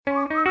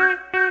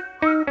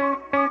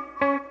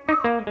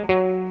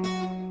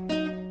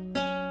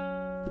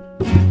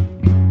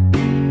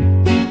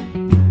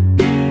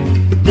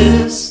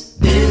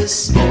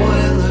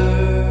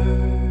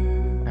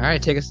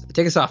right,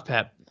 take us off,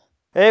 Pep.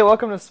 Hey,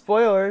 welcome to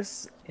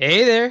Spoilers.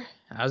 Hey there,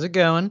 how's it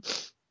going?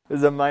 This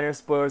is a minor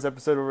spoilers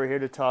episode where we're here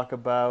to talk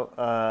about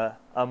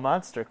A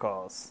Monster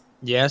Calls.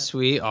 Yes,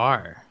 we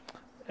are.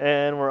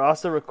 And we're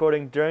also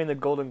recording during the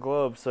Golden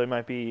Globes, so we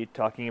might be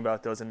talking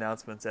about those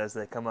announcements as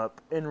they come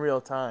up in real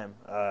time.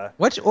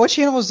 What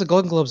channel was the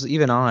Golden Globes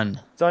even on?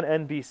 It's on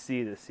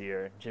NBC this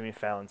year. Jimmy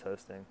Fallon's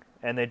hosting.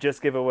 And they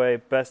just give away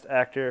Best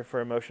Actor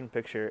for a Motion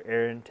Picture,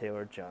 Aaron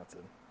Taylor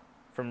Johnson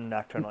from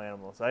Nocturnal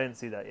Animals. I didn't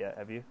see that yet.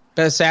 Have you?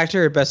 Best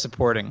actor or best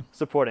supporting?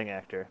 Supporting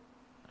actor.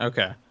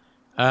 Okay.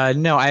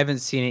 No, I haven't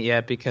seen it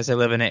yet because I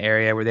live in an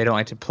area where they don't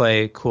like to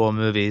play cool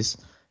movies.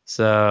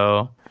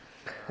 So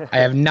I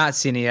have not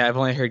seen it yet. I've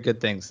only heard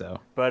good things, though.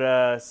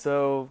 But,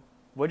 so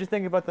what'd you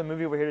think about the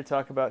movie we're here to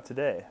talk about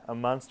today, A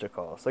Monster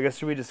Calls? I guess,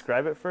 should we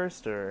describe it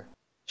first, or?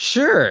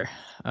 Sure.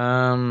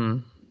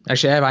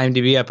 Actually, I have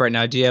IMDb up right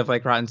now. Do you have,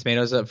 Rotten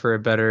Tomatoes up for a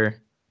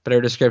better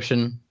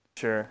description?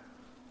 Sure.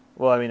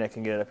 Well, I mean, I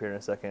can get it up here in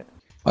a second.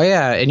 Oh,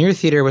 yeah. In your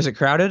theater, was it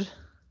crowded?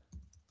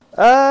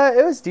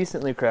 It was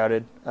decently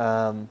crowded.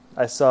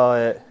 I saw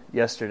it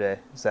yesterday,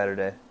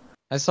 Saturday.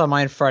 I saw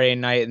mine Friday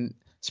night, and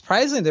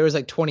surprisingly, there was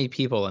 20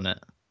 people in it.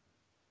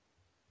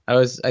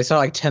 I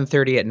saw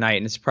 10:30 at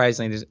night, and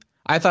surprisingly,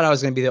 I thought I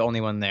was going to be the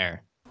only one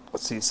there.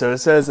 Let's see. So it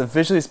says a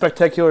visually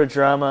spectacular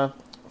drama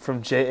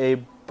from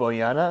J.A.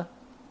 Boyana.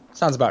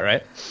 Sounds about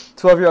right.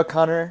 12-year-old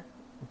Connor,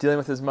 dealing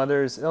with his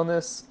mother's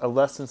illness, a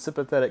less than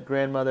sympathetic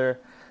grandmother,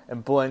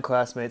 and bullying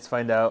classmates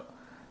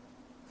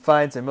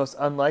finds a most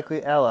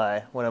unlikely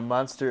ally when a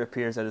monster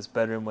appears at his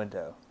bedroom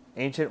window.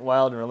 Ancient,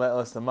 wild, and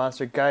relentless, the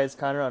monster guides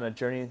Connor on a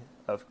journey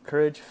of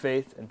courage,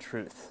 faith, and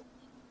truth.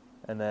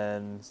 And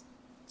then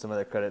some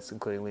other credits,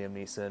 including Liam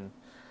Neeson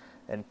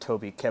and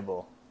Toby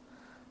Kebbell.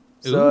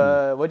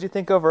 So, what'd you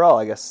think overall,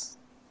 I guess?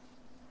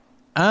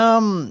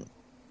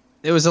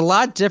 It was a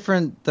lot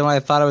different than what I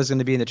thought it was going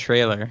to be in the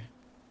trailer.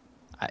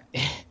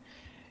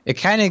 It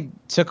kind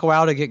of took a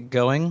while to get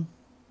going.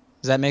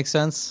 Does that make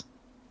sense?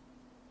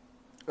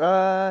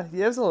 Yeah,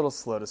 it was a little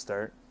slow to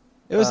start.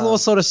 It was a little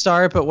slow to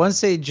start, but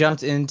once they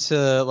jumped into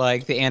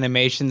the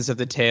animations of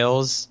the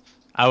tails,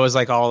 I was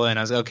all in.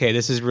 I was like, okay,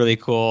 this is really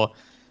cool.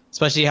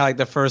 Especially how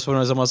the first one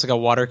was almost like a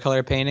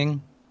watercolor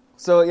painting.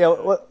 So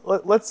yeah,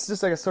 let's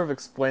just sort of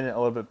explain it a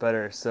little bit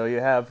better. So you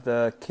have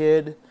the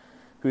kid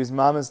whose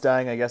mom is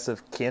dying, I guess,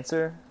 of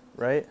cancer,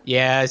 right?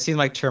 Yeah, it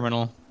seemed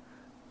terminal.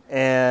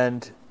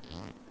 And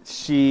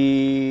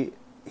he's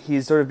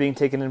sort of being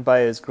taken in by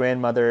his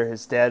grandmother.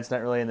 His dad's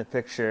not really in the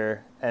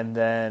picture. And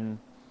then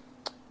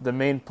the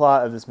main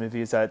plot of this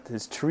movie is that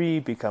his tree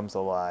becomes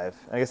alive.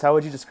 I guess, how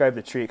would you describe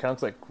the tree? It kind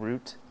of looks like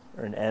Groot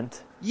or an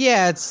Ent.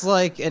 Yeah, it's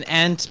like an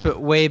Ent, but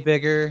way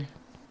bigger.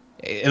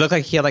 It looked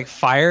like he had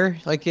fire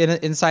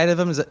inside of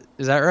him. Is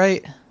that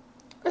right?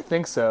 I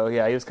think so.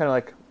 Yeah, he was kind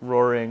of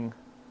roaring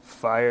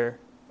fire.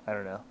 I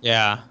don't know.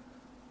 Yeah.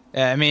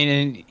 I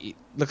mean, it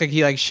looked like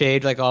he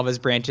shaved all of his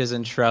branches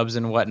and shrubs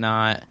and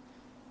whatnot.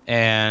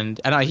 And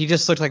I don't know, he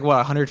just looked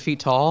 100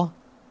 feet tall.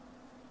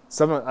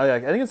 I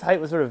think his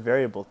height was sort of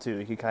variable too.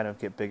 He could kind of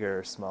get bigger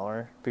or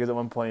smaller because at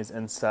one point he's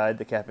inside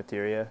the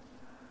cafeteria.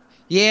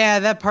 Yeah,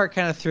 that part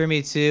kind of threw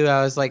me too.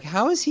 I was like,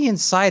 how is he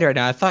inside right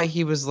now? I thought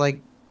he was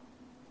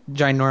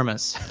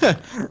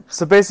ginormous.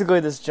 So basically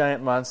this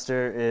giant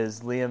monster is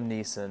Liam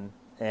Neeson,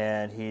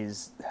 and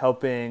he's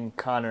helping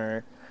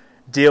Connor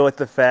deal with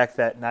the fact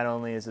that not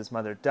only is his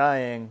mother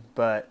dying,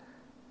 but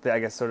I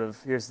guess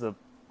here's the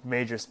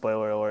major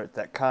spoiler alert,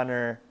 that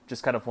Connor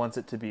just kind of wants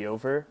it to be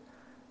over.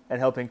 And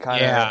helping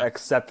Connor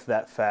accept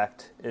that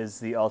fact is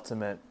the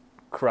ultimate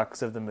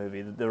crux of the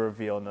movie, the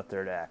reveal in the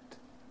third act.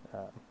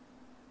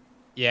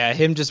 Yeah,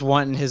 him just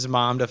wanting his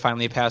mom to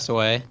finally pass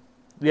away.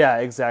 Yeah,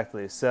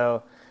 exactly.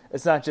 So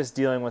it's not just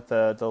dealing with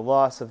the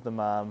loss of the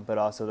mom, but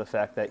also the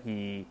fact that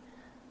he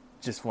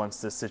just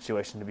wants this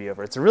situation to be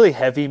over. It's a really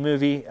heavy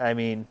movie. I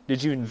mean,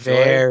 did you enjoy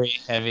it? Very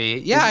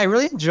heavy. Yeah, I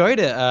really enjoyed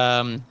it.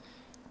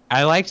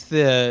 I liked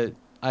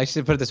I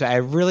should put it this way. I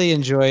really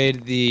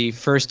enjoyed the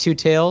first two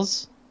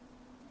tales.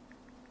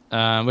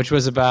 Which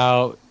was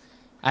about,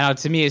 I don't know,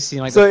 to me it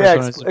seemed like so the first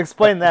one was...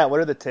 explain that. What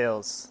are the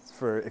tales,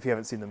 for if you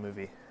haven't seen the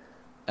movie?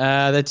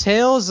 The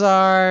tales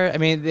are, I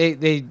mean,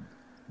 they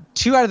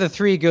 2 out of the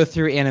 3 go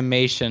through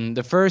animation.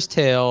 The first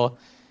tale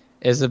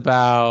is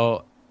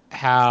about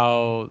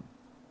how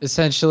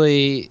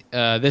essentially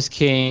this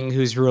king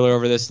who's ruler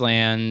over this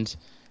land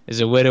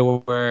is a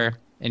widower,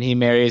 and he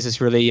marries this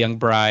really young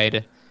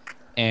bride,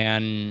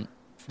 and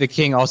the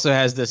king also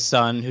has this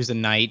son who's a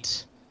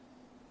knight.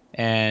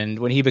 And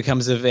when he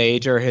becomes of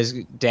age or his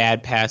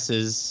dad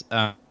passes,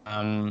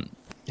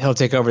 he'll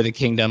take over the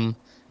kingdom.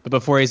 But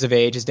before he's of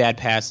age, his dad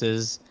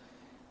passes.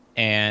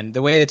 And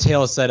the way the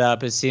tale is set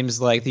up, it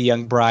seems like the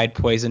young bride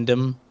poisoned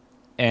him.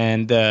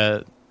 And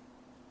the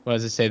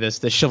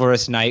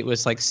chivalrous knight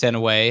was sent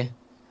away.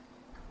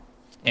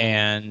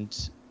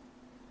 And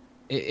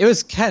it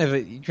was kind of,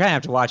 you kind of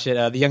have to watch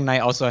it. The young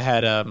knight also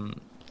had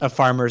a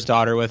farmer's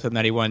daughter with him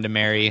that he wanted to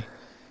marry.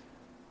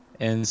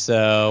 And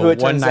so who it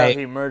one turns night out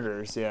he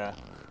murders, yeah.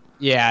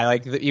 Yeah,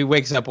 he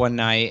wakes up one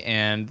night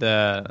and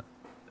the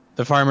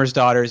the farmer's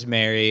daughter's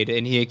married,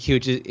 and he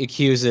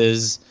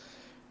accuses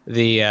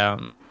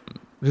the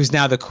who's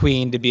now the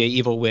queen to be an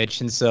evil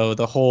witch, and so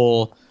the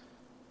whole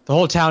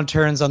town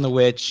turns on the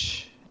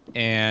witch,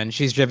 and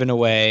she's driven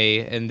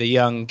away, and the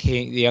young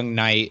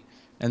knight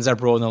ends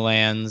up ruling the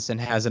lands and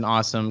has an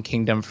awesome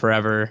kingdom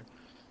forever,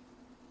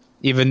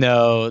 even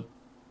though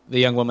the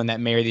young woman that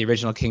married the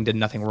original king did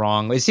nothing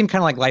wrong. It seemed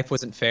kind of like life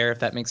wasn't fair, if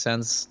that makes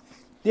sense.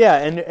 Yeah,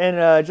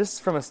 and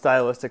just from a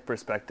stylistic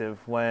perspective,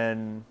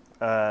 when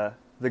the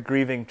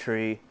grieving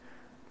tree,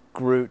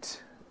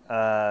 Groot,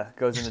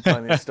 goes into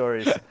telling these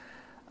stories,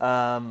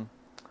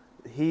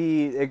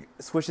 he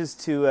switches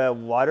to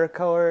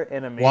watercolor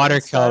animation.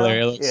 Watercolor, style.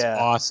 it looks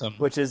awesome.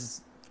 Which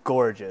is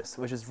gorgeous,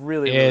 which is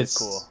really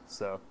cool.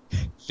 So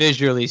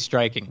visually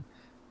striking.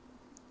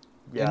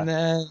 Yeah. And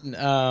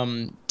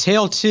then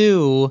Tale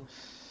 2,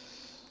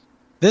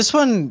 this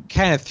one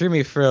kind of threw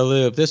me for a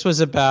loop. This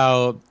was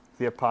about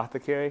the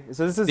apothecary.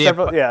 So this is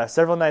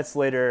several nights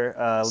later.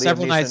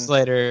 Several nights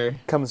later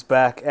comes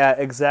back at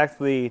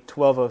exactly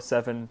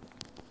 12:07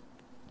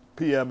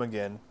 p.m.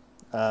 again,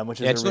 which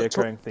is a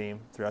reoccurring theme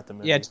throughout the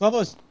movie. Yeah,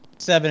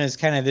 12:07 is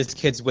kind of this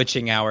kid's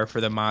witching hour for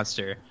the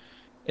monster.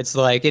 It's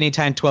like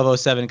anytime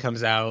 12:07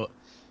 comes out,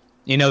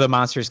 you know the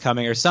monster's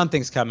coming or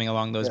something's coming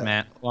along those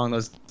along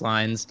those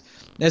lines.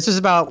 This was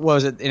about, what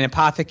was it, an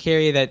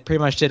apothecary that pretty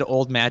much did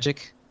old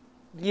magic?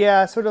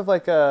 Yeah, sort of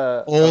like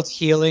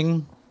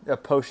healing. A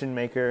potion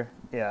maker,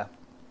 yeah.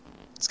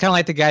 It's kind of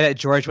like the guy that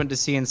George went to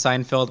see in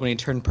Seinfeld when he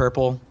turned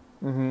purple.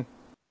 Mm-hmm. Kind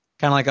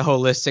of like a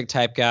holistic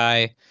type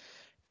guy.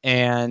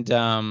 And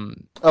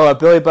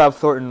Billy Bob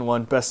Thornton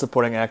won Best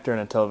Supporting Actor in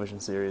a Television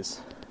Series.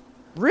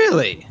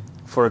 Really?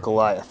 For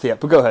Goliath, yeah.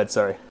 But go ahead,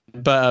 sorry.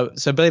 But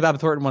so Billy Bob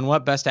Thornton won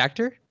what? Best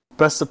Actor?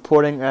 Best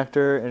Supporting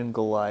Actor in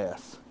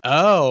Goliath.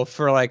 Oh,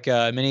 for like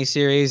a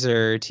miniseries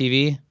or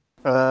TV?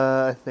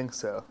 I think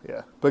so,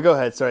 yeah. But go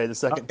ahead, sorry. The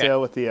second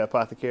tale with the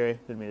apothecary.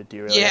 Didn't mean to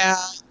derail. Yeah,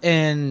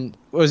 and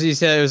what was he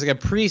said? It was like a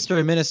priest or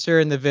a minister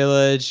in the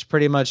village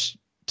pretty much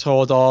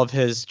told all of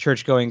his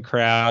church-going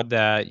crowd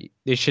that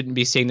they shouldn't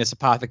be seeing this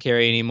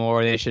apothecary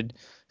anymore. They should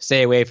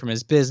stay away from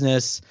his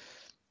business.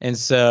 And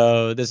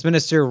so this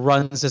minister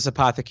runs this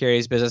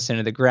apothecary's business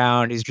into the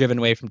ground. He's driven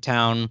away from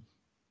town.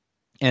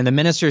 And the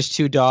minister's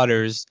two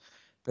daughters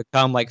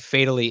become like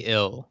fatally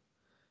ill.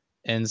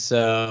 And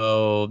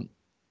so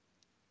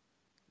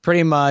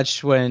pretty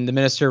much when the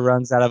minister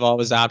runs out of all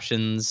his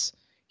options,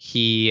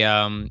 he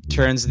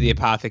turns to the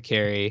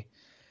apothecary,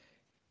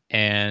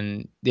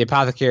 and the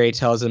apothecary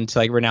tells him to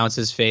like renounce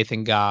his faith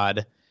in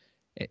God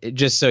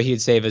just so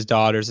he'd save his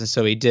daughters. And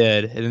so he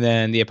did. And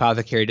then the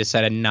apothecary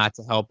decided not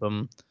to help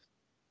him,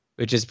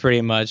 which is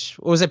pretty much,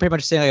 what was I pretty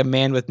much saying? Like a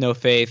man with no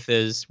faith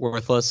is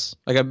worthless.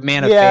 Like a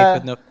man of faith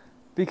with no.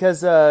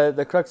 Because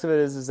the crux of it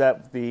is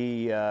that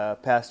the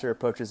pastor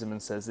approaches him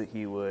and says that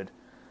he would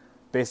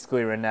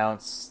basically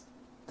renounce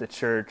the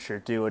church or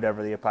do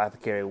whatever the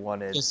apothecary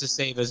wanted. Just to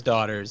save his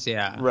daughters,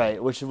 yeah.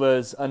 Right, which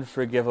was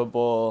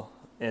unforgivable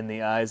in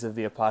the eyes of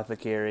the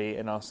apothecary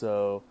and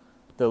also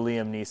the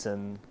Liam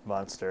Neeson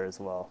monster as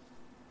well.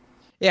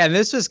 Yeah, and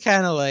this was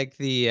kind of like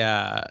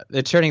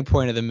the turning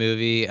point of the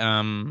movie,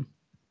 I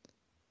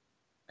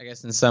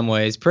guess in some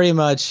ways. Pretty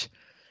much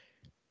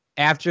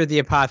after the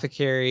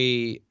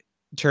apothecary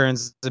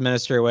turns the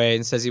minister away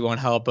and says he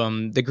won't help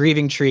him, the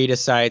grieving tree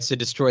decides to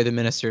destroy the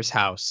minister's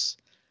house.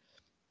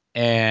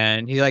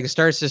 And he like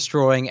starts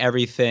destroying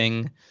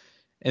everything.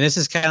 And this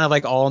is kind of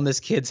like all in this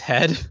kid's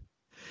head.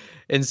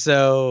 And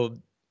so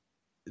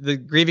the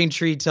grieving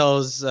tree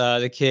tells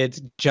the kid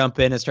to jump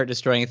in and start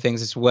destroying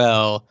things as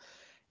well.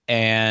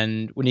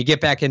 And when you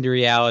get back into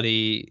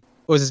reality,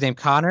 what was his name?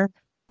 Connor?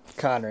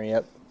 Connor,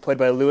 yep. Played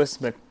by Lewis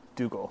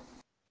McDougall.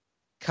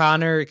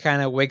 Connor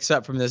kind of wakes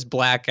up from this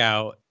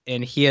blackout,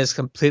 and he has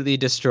completely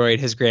destroyed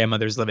his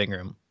grandmother's living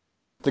room.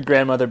 The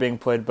grandmother being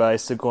played by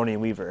Sigourney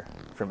Weaver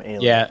from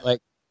Alien. Yeah, like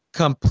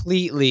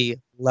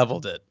completely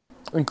leveled it.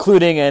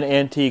 Including an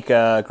antique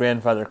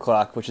grandfather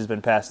clock, which has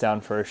been passed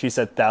down for, she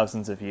said,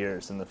 thousands of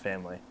years in the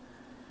family.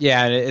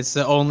 Yeah, and it's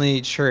the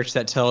only church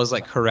that tells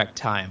like correct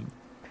time.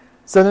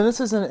 So then this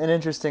is an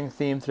interesting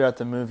theme throughout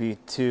the movie,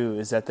 too,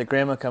 is that the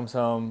grandma comes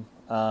home,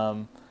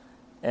 and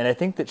I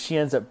think that she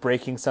ends up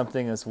breaking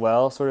something as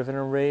well, sort of in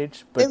a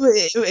rage. But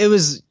it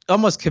was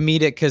almost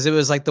comedic because it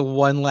was like the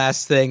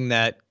last thing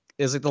that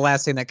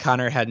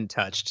Connor hadn't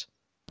touched.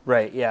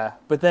 Right, yeah.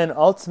 But then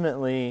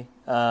ultimately,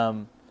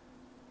 none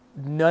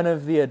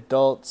of the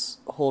adults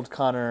hold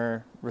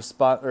Connor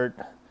or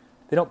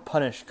they don't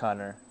punish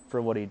Connor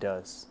for what he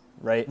does,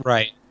 right?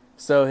 Right.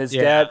 So his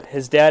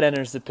dad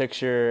enters the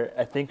picture,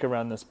 I think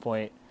around this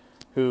point,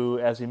 who,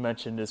 as we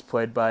mentioned, is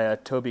played by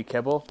Toby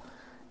Kebbell.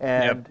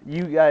 And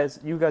you guys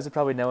would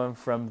probably know him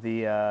from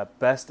the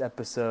best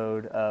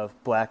episode of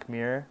Black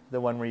Mirror, the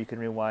one where you can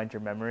rewind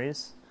your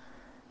memories.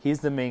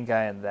 He's the main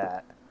guy in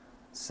that.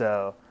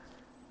 So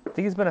I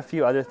think he's been a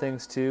few other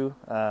things too,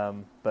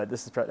 but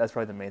that's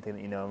probably the main thing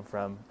that you know him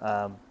from.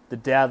 The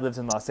dad lives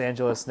in Los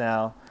Angeles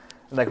now,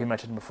 and like we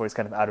mentioned before, he's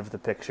kind of out of the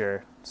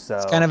picture. So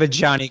it's kind of a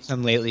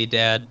Johnny-come-lately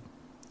dad.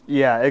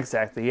 Yeah,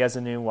 exactly. He has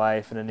a new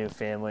wife and a new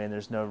family, and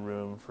there's no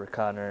room for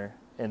Connor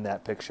in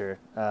that picture.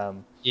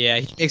 Yeah,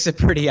 he makes it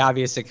pretty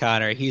obvious to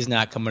Connor he's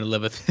not coming to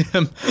live with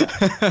him.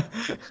 Yeah.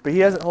 But he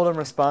doesn't hold him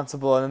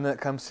responsible, and then it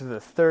comes to the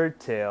third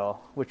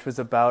tale, which was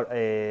about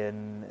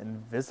an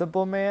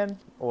invisible man,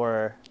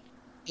 or...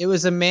 It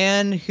was a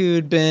man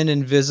who'd been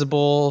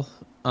invisible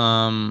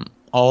all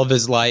of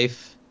his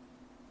life,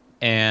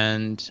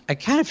 and I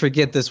kind of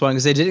forget this one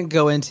because they didn't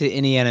go into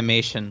any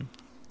animation.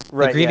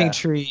 Right, the Grieving yeah.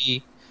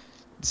 Tree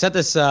set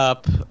this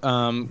up.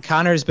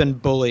 Connor's been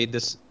bullied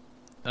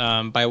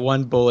by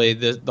one bully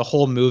the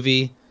whole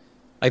movie.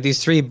 Like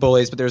these three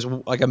bullies, but there's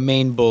like a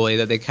main bully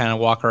that they kind of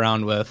walk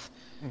around with.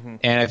 Mm-hmm.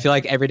 And I feel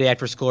like every day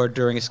after school or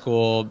during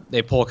school,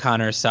 they pull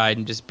Connor aside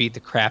and just beat the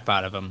crap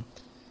out of him.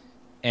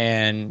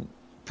 And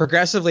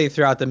progressively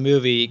throughout the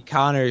movie,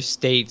 Connor's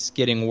state's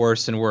getting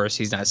worse and worse.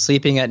 He's not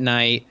sleeping at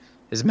night.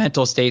 His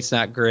mental state's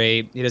not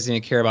great. He doesn't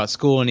even care about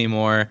school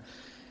anymore.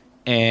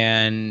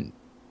 And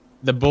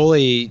the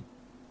bully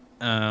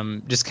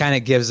just kind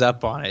of gives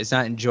up on it. He's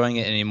not enjoying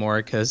it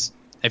anymore because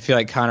I feel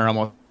like Connor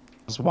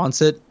almost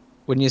wants it,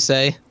 wouldn't you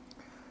say?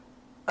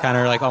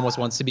 Connor like almost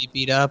wants to be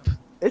beat up.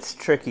 It's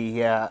tricky,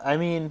 yeah. I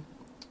mean,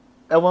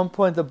 at one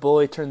point the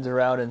bully turns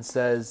around and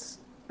says,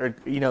 or,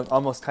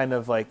 almost kind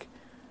of like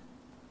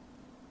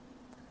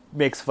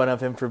makes fun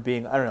of him for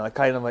being, I don't know, like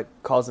kind of like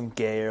calls him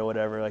gay or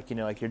whatever, like,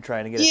 like you're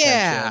trying to get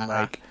attention,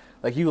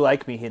 like you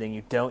like me hitting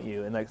you, don't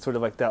you? And like sort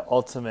of like that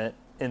ultimate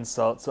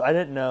insult. So I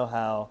didn't know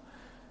how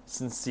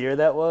sincere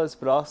that was,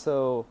 but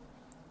also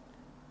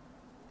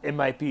it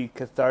might be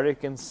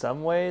cathartic in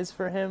some ways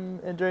for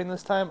him during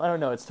this time. I don't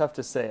know. It's tough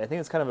to say. I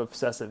think it's kind of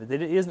obsessive.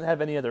 He doesn't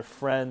have any other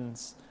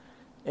friends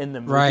in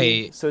the movie.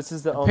 Right. So this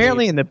is the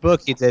Apparently in the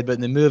book he did, but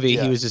in the movie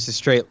Yeah. he was just a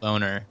straight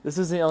loner. This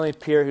is the only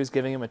peer who's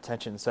giving him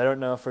attention. So I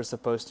don't know if we're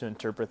supposed to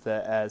interpret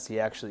that as he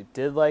actually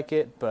did like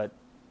it, but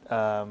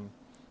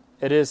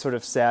it is sort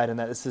of sad in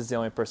that this is the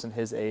only person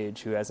his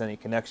age who has any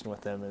connection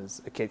with him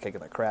is a kid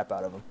kicking the crap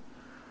out of him.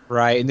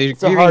 Right. And the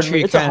It's a Grieving hard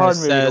Tree it's a kind of hard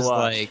movie to says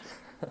watch.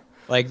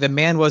 like the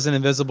man wasn't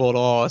invisible at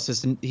all. It's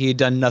just he had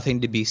done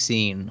nothing to be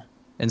seen,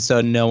 and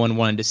so no one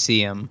wanted to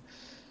see him.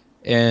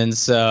 And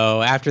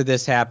so after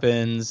this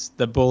happens,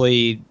 the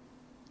bully,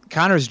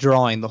 Connor's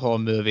drawing the whole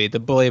movie.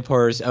 The bully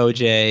pours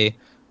OJ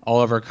all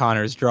over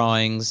Connor's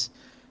drawings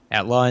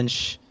at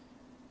lunch,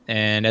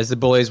 and as the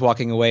bully is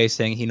walking away,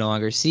 saying he no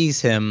longer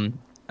sees him,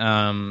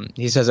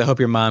 he says, "I hope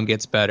your mom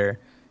gets better."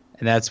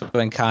 And that's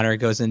when Connor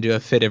goes into a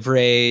fit of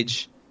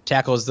rage,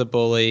 tackles the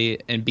bully,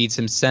 and beats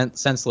him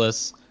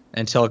senseless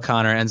until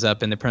Connor ends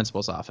up in the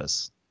principal's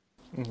office.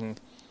 Mm-hmm.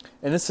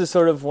 And this is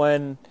sort of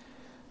when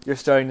you're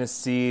starting to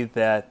see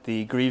that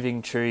the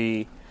Grieving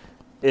Tree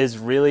is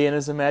really in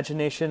his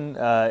imagination.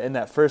 In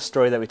that first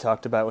story that we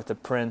talked about with the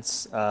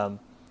prince,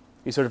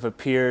 he sort of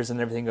appears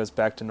and everything goes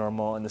back to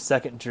normal. In the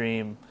second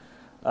dream,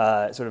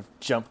 sort of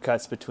jump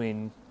cuts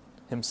between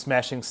him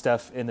smashing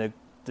stuff in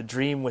the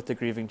dream with the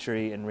Grieving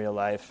Tree in real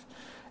life.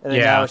 And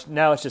then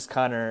now it's just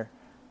Connor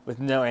with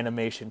no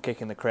animation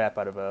kicking the crap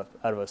out of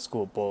a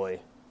school bully.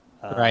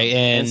 Right,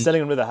 and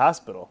sending him to the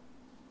hospital.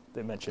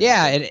 They mentioned.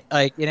 Yeah,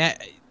 and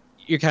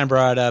you kind of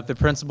brought it up. The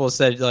principal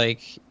said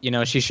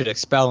she should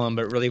expel him,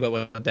 but really, what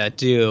would that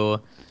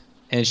do?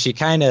 And she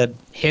kind of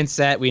hints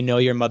at, we know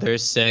your mother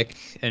is sick,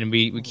 and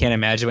we can't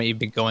imagine what you've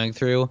been going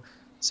through.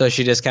 So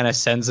she just kind of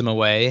sends him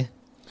away.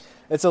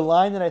 It's a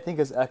line that I think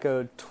is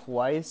echoed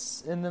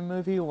twice in the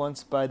movie,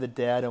 once by the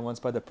dad and once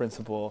by the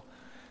principal,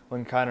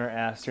 when Connor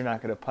asks, "You're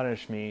not going to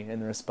punish me,"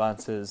 and the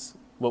response is,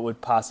 "What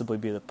would possibly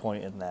be the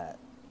point in that?"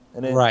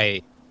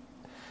 Right.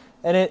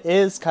 And it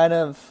is kind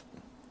of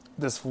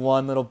this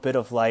one little bit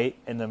of light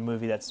in the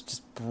movie that's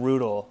just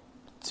brutal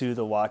to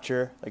the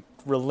watcher, like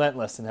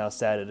relentless in how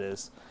sad it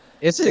is.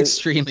 It's an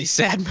extremely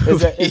sad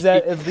movie. Is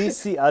that at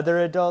least the other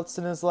adults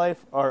in his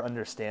life are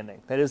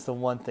understanding. That is the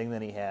one thing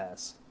that he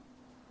has.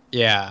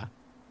 Yeah.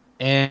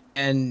 And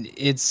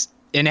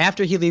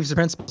after he leaves the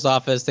principal's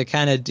office, they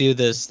kind of do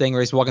this thing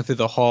where he's walking through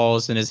the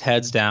halls and his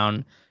head's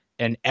down,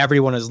 and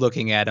everyone is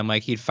looking at him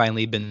like he'd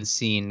finally been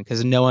seen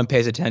because no one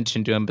pays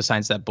attention to him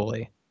besides that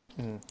bully.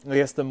 I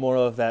guess the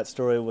moral of that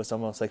story was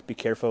almost like, be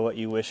careful what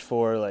you wish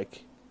for,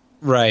 like...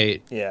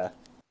 Right. Yeah.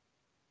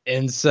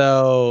 And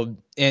so,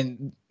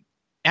 and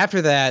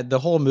after that, the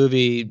whole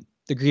movie,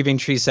 the Grieving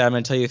Tree said, I'm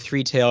going to tell you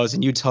 3 tales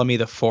and you tell me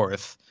the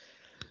 4th.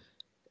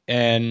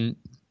 And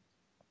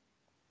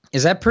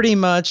is that pretty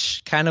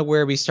much kind of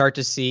where we start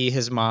to see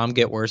his mom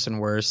get worse and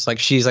worse? Like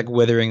she's like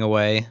withering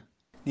away.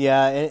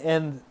 Yeah,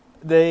 and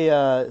they,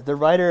 the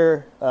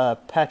writer,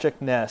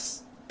 Patrick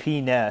Ness,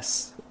 P.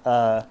 Ness,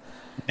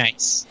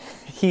 Nice.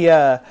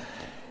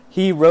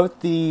 He wrote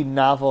the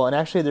novel, and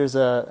actually there's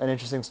an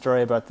interesting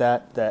story about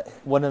that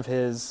one of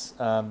his,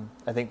 I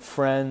think,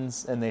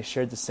 friends, and they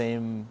shared the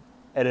same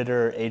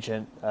editor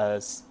agent,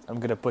 as I'm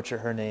going to butcher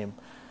her name,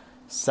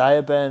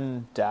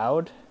 Sayaben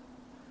Dowd.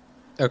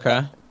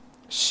 Okay.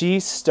 She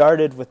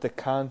started with the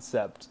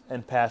concept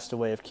and passed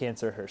away of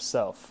cancer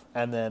herself,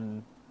 and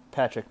then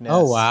Patrick Ness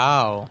Oh,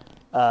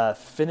 wow.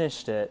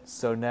 finished it,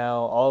 so now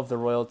all of the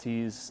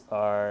royalties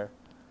are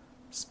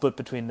split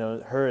between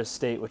her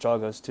estate, which all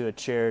goes to a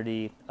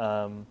charity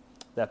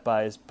that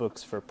buys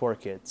books for poor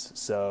kids.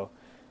 So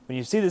when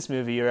you see this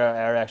movie, you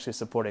are actually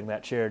supporting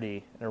that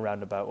charity in a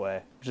roundabout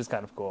way, which is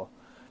kind of cool.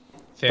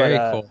 Very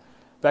cool.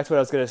 Back to what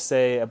I was going to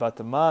say about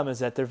the mom is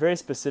that they're very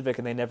specific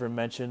and they never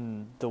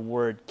mention the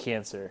word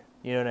cancer.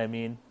 You know what I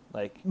mean?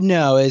 Like,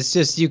 no, it's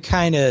just you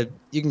can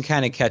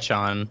kind of catch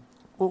on.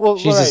 Well,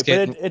 right,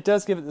 but it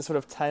does give it this sort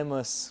of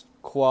timeless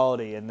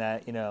quality in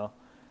that, you know,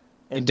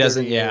 it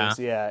doesn't, years,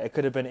 it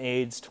could have been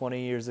AIDS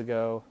 20 years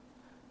ago,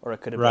 or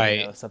it could have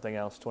been something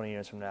else 20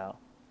 years from now.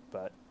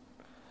 But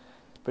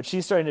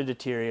she's starting to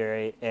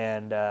deteriorate,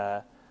 and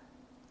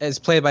it's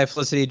played by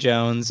Felicity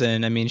Jones,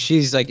 and I mean,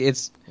 she's like,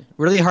 it's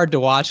really hard to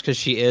watch because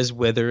she is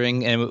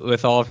withering, and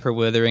with all of her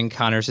withering,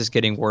 Connor's just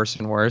getting worse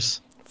and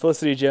worse.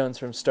 Felicity Jones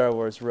from Star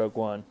Wars Rogue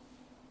One.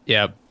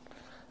 Yep.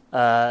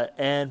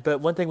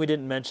 But one thing we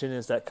didn't mention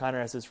is that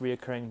Connor has this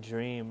reoccurring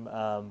dream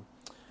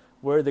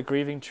where the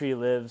grieving tree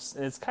lives,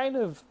 and it's kind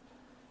of,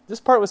 this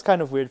part was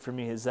kind of weird for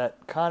me, is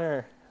that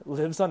Connor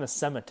lives on a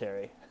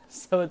cemetery,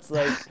 so it's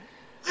like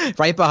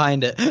right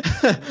behind it.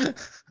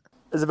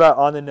 It's about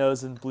on the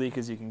nose and bleak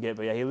as you can get,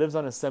 but yeah, he lives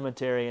on a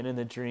cemetery, and in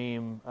the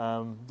dream,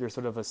 there's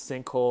sort of a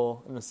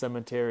sinkhole in the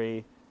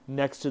cemetery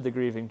next to the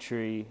grieving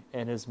tree,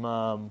 and his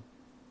mom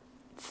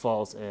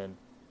falls in.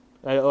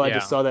 I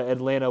just saw that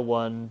Atlanta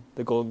won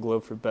the Golden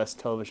Globe for Best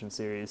Television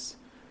Series.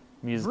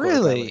 Musical.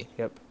 Really?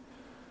 Yep.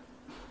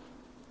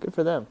 Good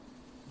for them.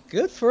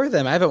 Good for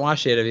them. I haven't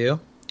watched it, have you?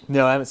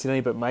 No, I haven't seen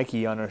any, but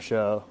Mikey on our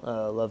show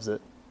loves it.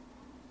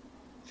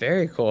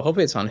 Very cool.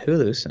 Hopefully it's on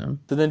Hulu soon.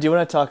 So then do you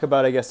want to talk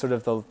about, I guess, sort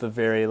of the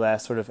very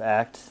last sort of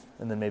act,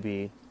 and then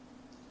maybe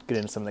get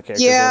into some of the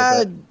characters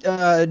a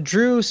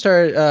little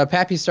bit?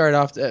 Pappy started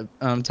off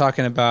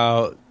talking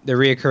about the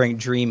reoccurring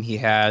dream he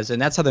has,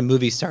 and that's how the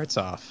movie starts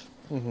off.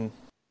 Mm-hmm.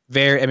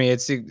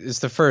 It's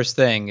the first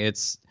thing.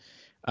 It's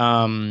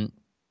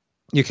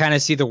you kind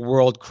of see the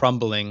world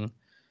crumbling,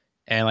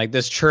 and like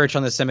this church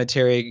on the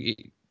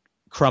cemetery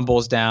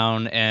crumbles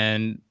down,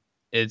 and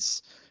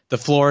the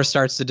floor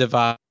starts to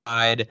divide,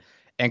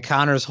 and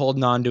Connor's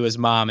holding on to his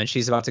mom, and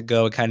she's about to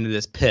go kind of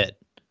this pit,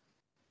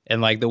 and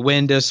like the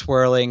wind is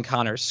swirling,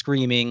 Connor's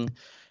screaming,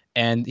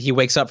 and he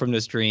wakes up from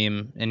this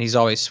dream, and he's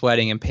always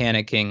sweating and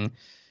panicking,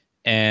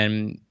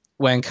 and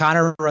when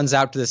Connor runs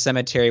out to the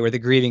cemetery where the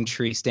grieving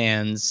tree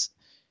stands,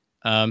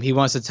 he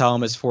wants to tell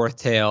him his fourth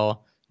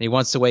tale, and he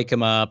wants to wake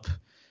him up,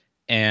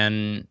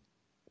 and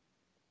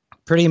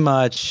pretty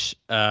much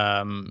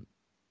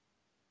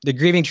the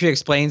grieving tree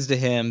explains to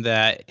him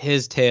that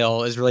his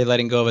tale is really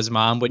letting go of his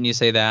mom. Wouldn't you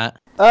say that?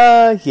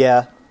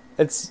 Yeah.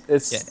 It's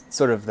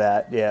sort of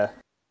that, yeah.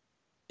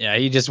 Yeah,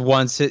 he just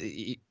wants it.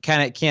 He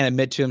kind of can't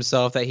admit to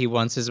himself that he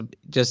wants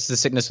the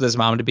sickness with his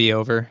mom to be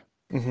over.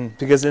 Mm-hmm.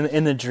 Because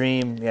in the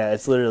dream,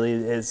 it's literally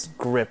his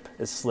grip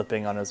is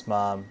slipping on his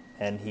mom,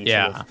 and he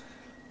sort of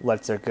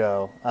lets her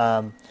go.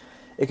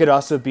 It could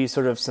also be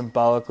sort of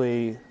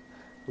symbolically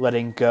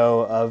letting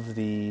go of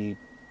the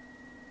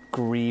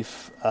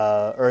grief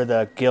or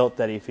the guilt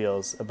that he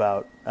feels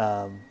about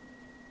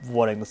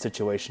wanting the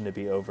situation to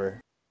be over.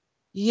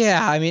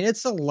 Yeah, I mean,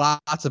 it's a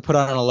lot to put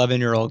on an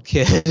 11-year-old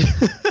kid.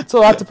 It's a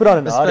lot to put on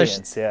an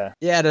audience, yeah.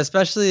 Yeah, and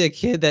especially a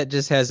kid that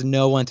just has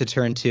no one to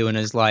turn to in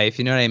his life,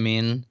 you know what I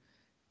mean?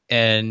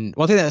 And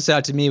one thing that stood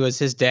out to me was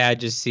his dad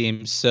just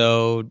seemed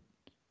so,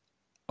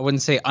 I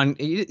wouldn't say,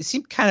 it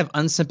seemed kind of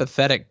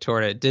unsympathetic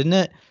toward it, didn't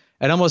it?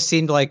 It almost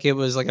seemed like it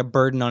was like a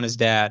burden on his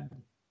dad.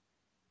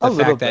 A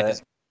little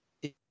bit.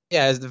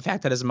 The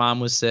fact that his mom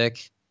was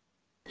sick.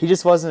 He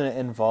just wasn't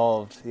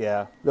involved,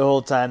 yeah. The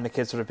whole time the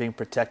kid's sort of being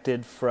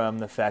protected from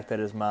the fact that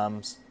his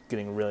mom's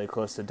getting really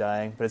close to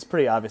dying. But it's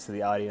pretty obvious to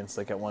the audience,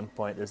 like at one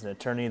point there's an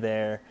attorney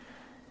there,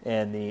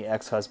 and the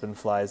ex-husband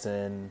flies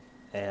in,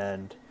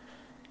 and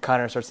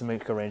Connor starts to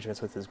make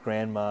arrangements with his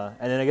grandma.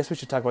 And then I guess we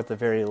should talk about the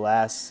very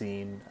last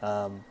scene.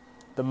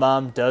 The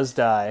mom does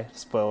die,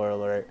 spoiler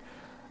alert.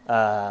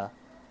 But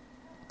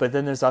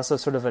then there's also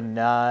sort of a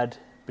nod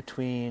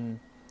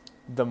between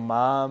the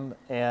mom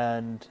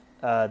and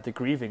the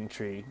grieving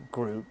tree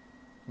group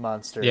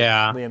monster.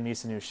 Yeah. Liam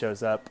Neeson, who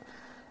shows up.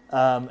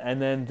 And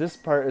then this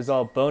part is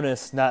all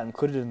bonus, not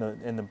included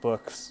in the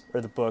books, or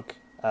the book.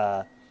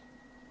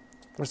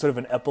 There's sort of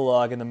an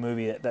epilogue in the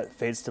movie that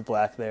fades to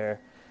black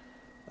there.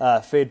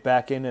 Fade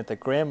back in at the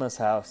grandma's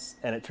house,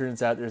 and it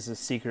turns out there's a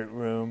secret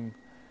room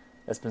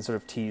that's been sort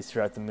of teased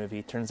throughout the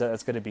movie. Turns out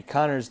it's going to be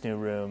Connor's new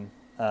room.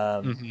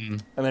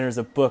 And then there's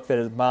a book that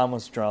his mom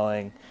was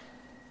drawing,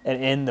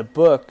 and in the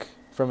book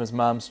from his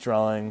mom's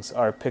drawings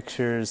are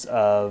pictures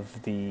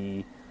of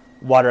the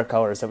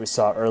watercolors that we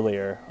saw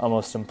earlier,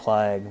 almost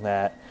implying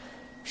that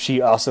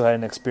she also had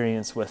an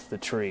experience with the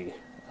tree.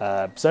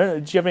 So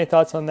do you have any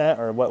thoughts on that,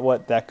 or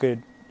what that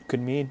could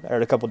mean? I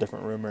heard a couple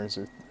different rumors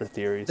or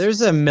theories.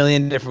 There's a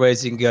million different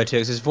ways you can go to.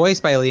 It's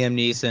voiced by Liam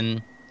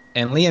Neeson,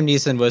 and Liam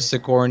Neeson was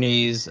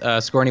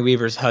Sigourney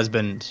Weaver's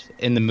husband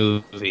in the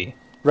movie.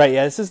 Right,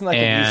 yeah, this isn't like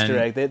an Easter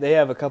egg. They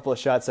have a couple of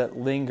shots that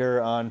linger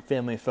on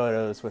family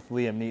photos with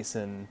Liam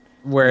Neeson.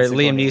 Where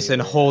Liam Neeson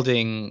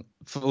holding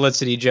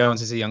Felicity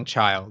Jones as a young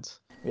child.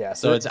 Yeah,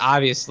 So it's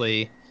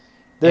obviously.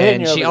 they're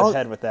hitting And you she over the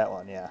head with that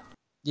one. Yeah.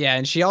 Yeah,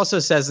 and she also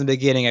says in the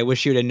beginning, "I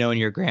wish you'd have known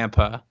your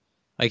grandpa."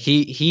 Like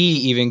he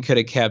even could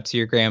have kept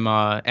your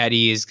grandma at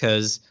ease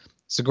because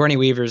Sigourney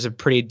Weaver is a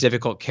pretty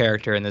difficult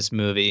character in this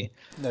movie.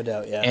 No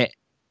doubt. Yeah.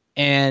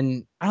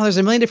 And I don't know, there's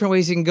a million different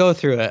ways you can go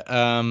through it.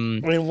 I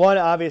mean, one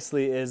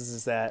obviously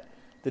is that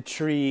the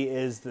tree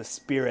is the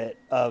spirit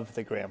of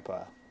the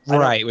grandpa.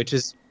 Right, which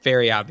is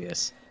very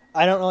obvious.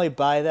 I don't really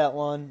buy that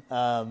one.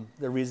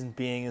 The reason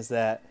being is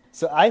that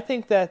so I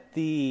think that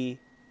the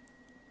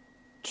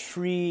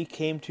tree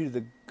came to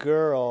the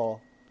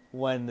girl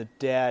when the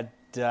dad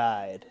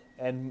died,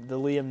 and the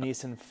Liam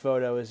Neeson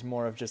photo is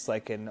more of just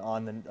like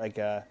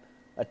a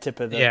tip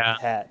of the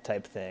hat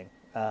type thing.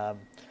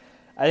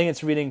 I think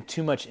it's reading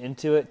too much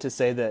into it to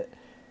say that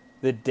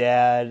the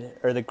dad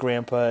or the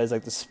grandpa is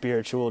like the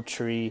spiritual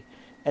tree,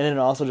 and then it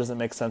also doesn't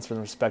make sense from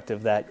the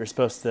perspective that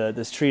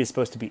this tree is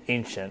supposed to be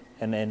ancient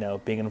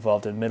and being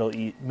involved in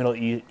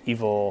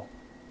medieval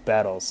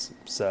battles.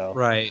 So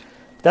right,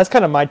 that's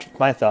kind of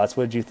my thoughts.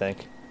 What did you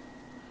think?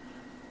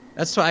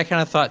 That's what I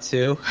kind of thought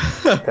too.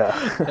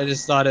 Yeah. I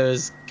just thought it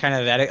was kind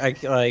of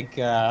that like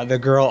the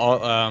girl,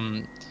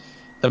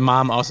 the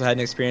mom also had an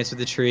experience with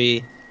the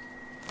tree,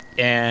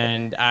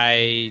 and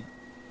I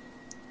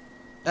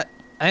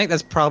think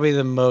that's probably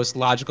the most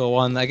logical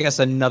one. I guess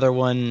another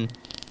one,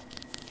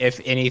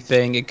 if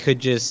anything, it could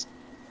just.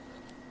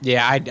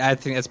 Yeah, I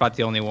think that's about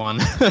the only one.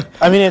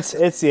 I mean,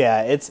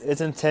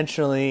 it's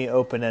intentionally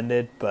open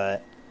ended,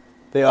 but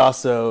they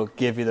also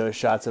give you those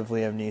shots of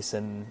Liam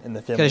Neeson in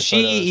the film. Because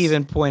she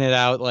even pointed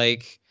out,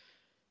 like,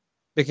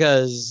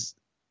 because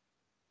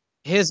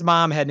his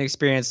mom had an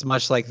experience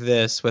much like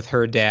this with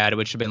her dad,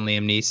 which had been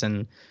Liam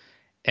Neeson,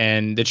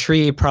 and the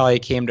tree probably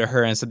came to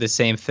her and said the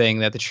same thing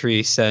that the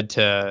tree said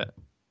to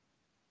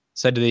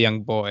the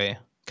young boy,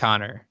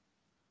 Connor.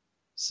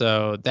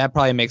 So that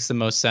probably makes the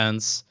most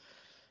sense.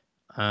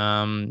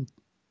 One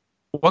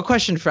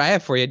question I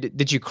have for you: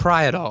 Did you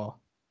cry at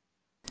all?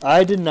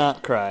 I did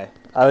not cry.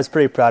 I was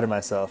pretty proud of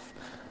myself.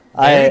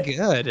 Very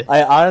good.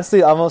 I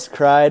honestly almost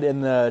cried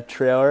in the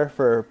trailer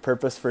for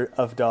Purpose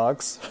of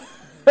Dogs.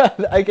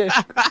 I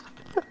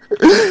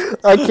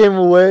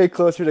came way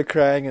closer to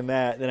crying in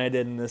that than I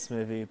did in this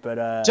movie.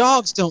 But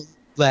dogs don't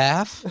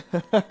laugh.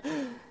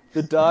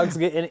 The dogs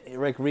get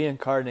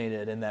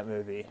reincarnated in that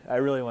movie. I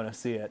really want to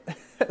see it.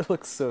 It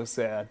looks so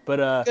sad.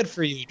 But good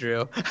for you,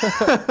 Drew.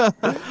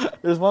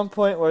 There's one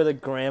point where the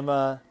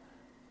grandma,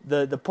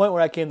 the point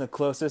where I came the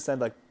closest, I'd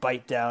like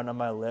bite down on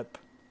my lip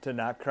to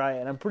not cry,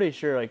 and I'm pretty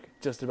sure like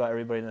just about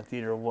everybody in the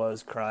theater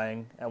was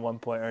crying at one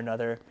point or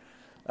another.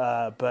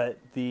 But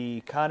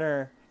the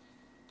Connor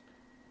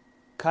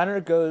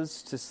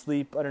goes to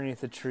sleep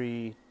underneath a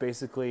tree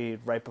basically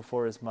right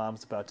before his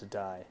mom's about to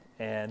die,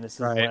 and this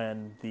is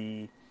when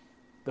the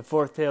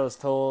fourth tale is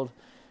told,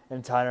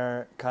 and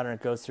Connor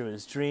goes through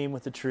his dream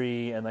with the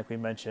tree, and like we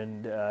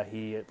mentioned,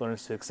 he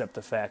learns to accept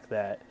the fact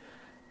that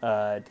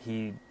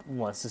he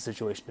wants the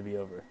situation to be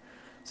over.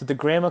 So the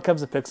grandma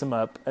comes and picks him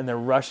up, and they're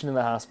rushing to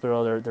the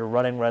hospital. They're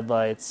running red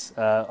lights,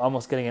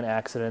 almost getting in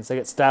accidents. They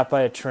get stopped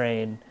by a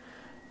train,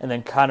 and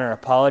then Connor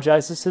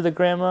apologizes to the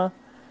grandma,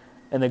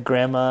 and the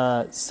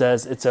grandma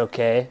says it's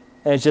okay.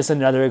 And it's just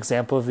another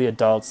example of the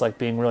adults like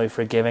being really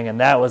forgiving. And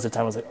that was the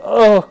time I was like,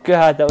 oh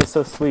God, that was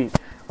so sweet.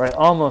 Where I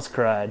almost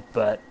cried,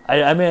 but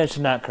I managed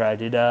to not cry.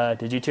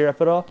 Did you tear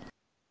up at all?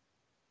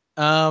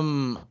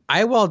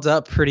 I welled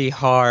up pretty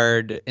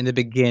hard in the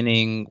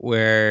beginning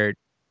where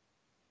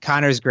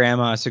Connor's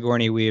grandma,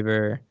 Sigourney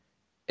Weaver,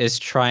 is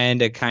trying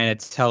to kind of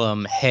tell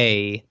him,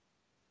 hey,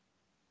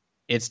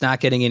 it's not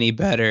getting any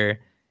better.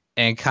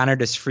 And Connor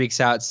just freaks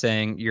out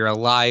saying, you're a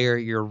liar,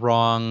 you're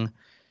wrong.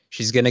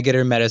 She's going to get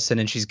her medicine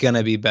and she's going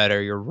to be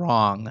better. You're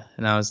wrong.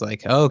 And I was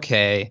like,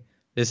 okay,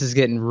 this is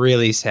getting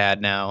really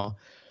sad now.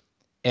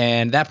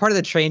 And that part of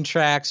the train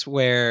tracks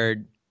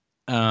where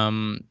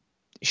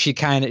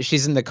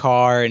she's in the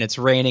car and it's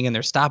raining and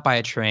they're stopped by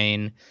a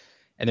train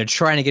and they're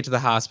trying to get to the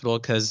hospital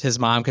because his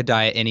mom could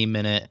die at any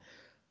minute.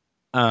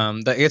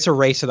 It's a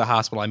race to the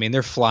hospital. I mean,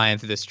 they're flying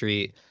through the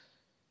street.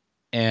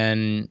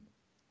 And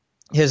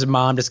his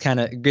mom just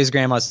his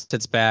grandma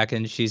sits back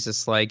and she's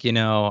just like, I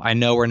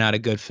know we're not a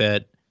good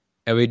fit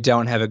and we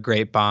don't have a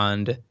great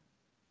bond,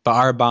 but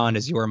our bond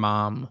is your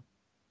mom.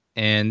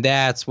 And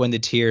that's when the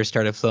tears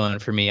started flowing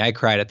for me. I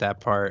cried at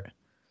that part.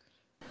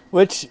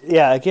 Which,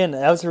 yeah, again,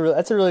 that's a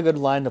really good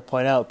line to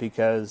point out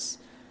because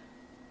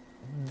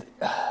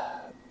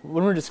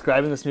when we're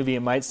describing this movie, it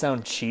might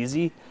sound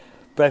cheesy,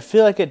 but I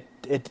feel like it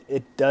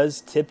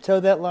does tiptoe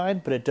that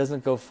line, but it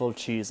doesn't go full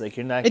cheese. Like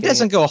you're not. It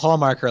doesn't go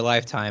Hallmark or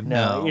Lifetime.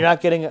 No, you're not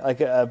getting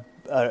like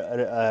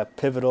a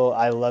pivotal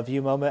 "I love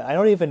you" moment. I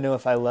don't even know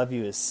if "I love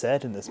you" is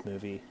said in this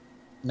movie.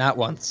 Not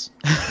once.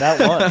 Not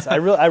once. I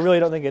really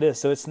don't think it is.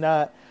 So it's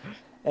not.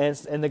 And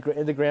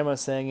the grandma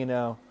saying,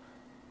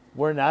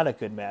 we're not a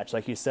good match,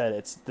 like you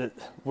said.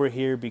 We're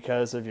here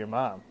because of your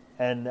mom,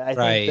 and I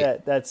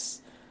think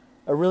that's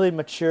a really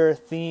mature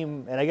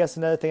theme. And I guess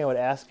another thing I would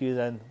ask you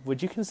then: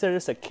 would you consider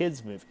this a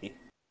kids movie?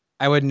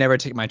 I would never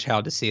take my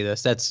child to see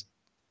this. That's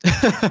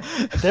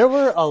There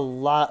were a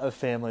lot of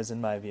families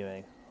in my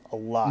viewing. A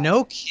lot.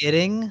 No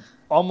kidding.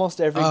 Almost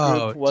every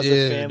group Oh, was a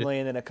dude. family,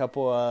 and then a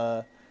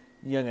couple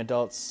young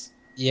adults.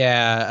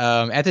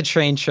 Yeah, at the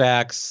train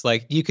tracks,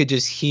 like you could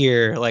just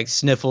hear like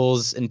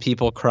sniffles and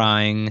people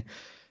crying.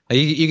 Like,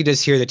 you could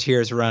just hear the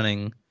tears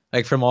running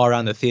like from all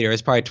around the theater.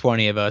 It's probably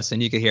 20 of us,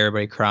 and you could hear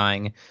everybody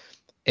crying.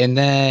 And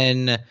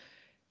then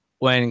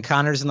when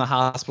Connor's in the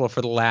hospital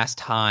for the last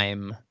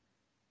time,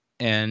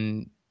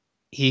 and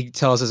he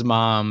tells his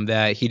mom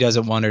that he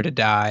doesn't want her to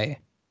die.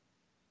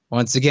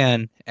 Once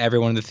again,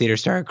 everyone in the theater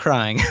started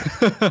crying.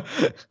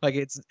 Like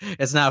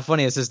it's not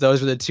funny. It's just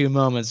those were the two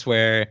moments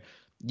where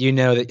you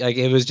know that like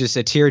it was just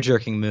a tear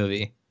jerking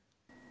movie.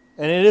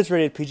 And it is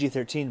rated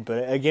PG-13,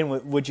 but again,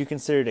 would you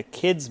consider it a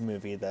kids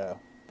movie though?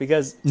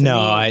 Because to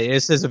No, me,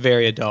 this is a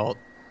very adult.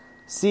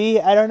 see,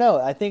 I don't know.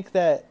 I think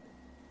that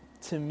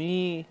to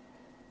me,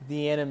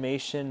 the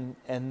animation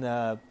and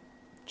the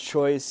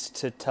choice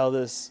to tell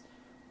this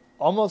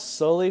almost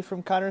solely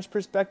from Connor's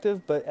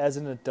perspective, but as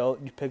an adult,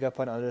 you pick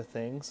up on other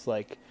things.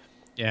 Like,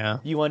 Yeah.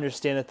 you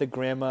understand that the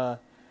grandma,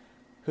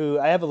 who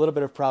I have a little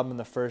bit of problem in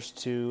the first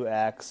two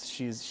acts,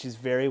 she's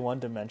very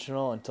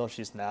one-dimensional until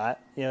she's not.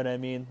 You know what I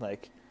mean?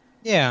 Like,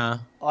 Yeah.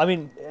 I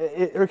mean,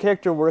 her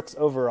character works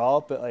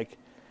overall, but like,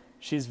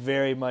 she's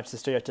very much the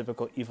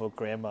stereotypical evil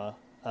grandma.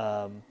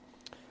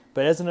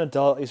 But as an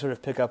adult, you sort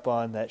of pick up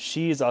on that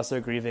she's also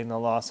grieving the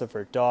loss of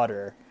her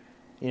daughter.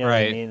 You know what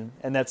I Right. mean?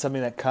 And that's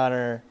something that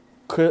Connor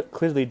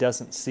clearly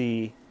doesn't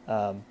see.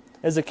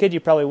 As a kid, you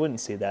probably wouldn't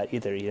see that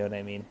either. You know what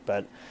I mean?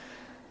 But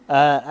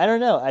I don't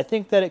know. I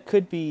think that it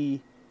could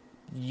be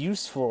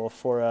useful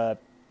for a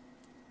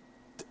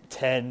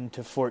 10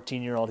 to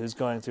 14-year-old who's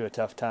going through a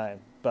tough time.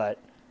 But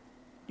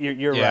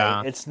you're Yeah.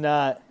 right. It's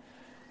not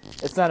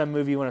a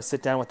movie you want to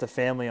sit down with the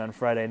family on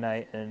Friday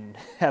night and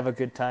have a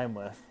good time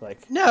with.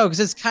 Like, No, because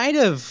it's kind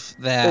of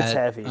that. it's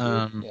heavy,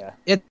 dude. Yeah.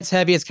 It's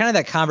heavy. It's kind of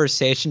that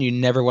conversation you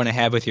never want to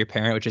have with your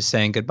parent, which is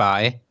saying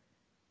goodbye.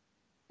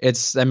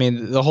 I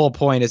mean, the whole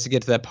point is to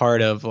get to that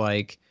part of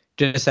like,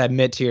 just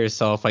admit to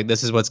yourself, like,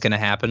 this is what's going to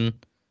happen.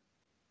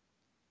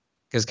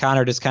 Because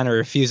Connor just kind of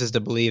refuses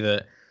to believe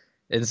it.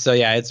 And so,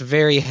 yeah, it's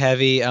very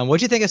heavy. What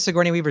do you think of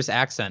Sigourney Weaver's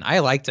accent? I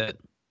liked it.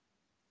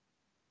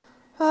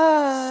 It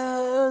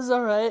was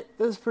all right.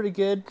 It was pretty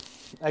good,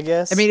 I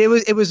guess. I mean,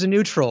 it was a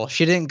neutral.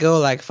 She didn't go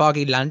like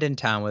foggy London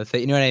town with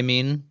it. You know what I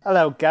mean?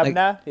 hello, Gabna.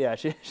 Like, Yeah,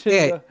 she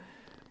yeah,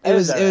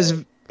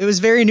 it was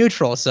very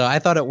neutral. So I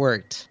thought it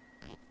worked.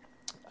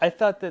 I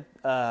thought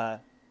that.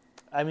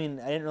 I mean,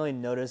 I didn't really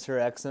notice her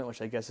accent,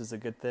 which I guess is a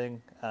good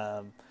thing.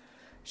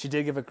 She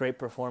did give a great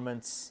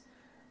performance,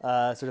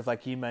 sort of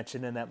like you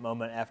mentioned in that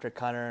moment after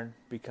Connor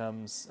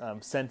becomes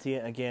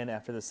sentient again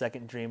after the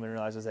second dream and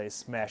realizes that he's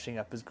smashing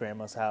up his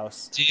grandma's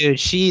house. Dude,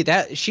 she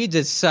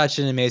did such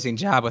an amazing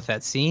job with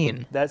that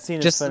scene. That scene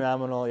is Just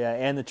phenomenal, yeah,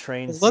 and the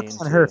train the scene look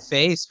on too. her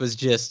face was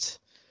just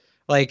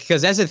like,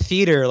 because as a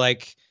theater,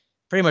 like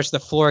pretty much the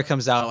floor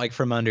comes out like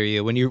from under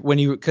you when you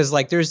because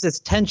like there's this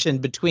tension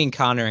between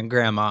Connor and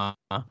Grandma.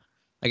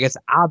 Like it's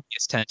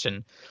obvious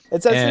tension.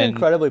 It's actually an And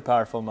incredibly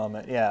powerful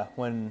moment, yeah.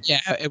 When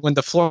yeah, when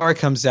the floor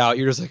comes out,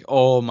 you're just like,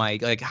 oh my,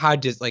 like how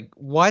did like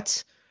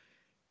what?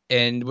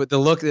 And with the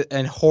look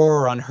and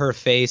horror on her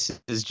face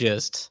is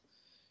just,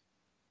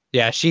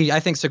 yeah, I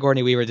think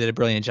Sigourney Weaver did a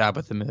brilliant job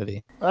with the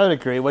movie. I would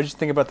agree. What did you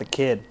think about the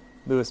kid,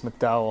 Lewis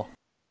McDowell?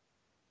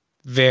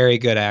 Very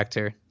good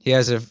actor. He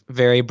has a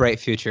very bright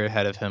future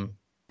ahead of him.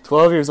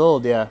 12 years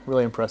old, yeah,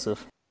 really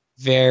impressive.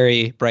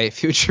 Very bright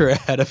future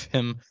ahead of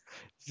him.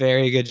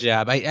 Very good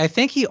job. I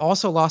think he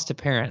also lost a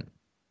parent.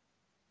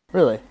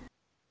 Really?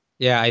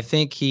 Yeah, I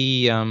think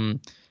he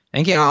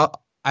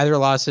either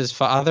lost his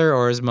father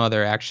or his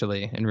mother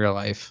actually in real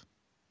life.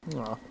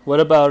 Aw. What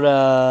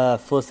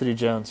about Felicity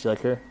Jones? You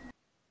like her?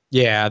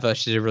 Yeah, I thought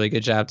she did a really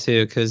good job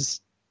too.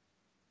 Because,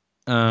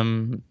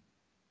 I,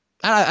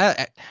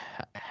 I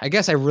I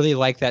guess I really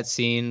like that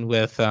scene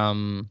with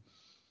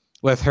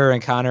her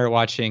and Connor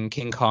watching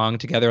King Kong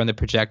together on the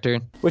projector.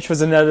 Which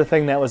was another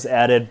thing that was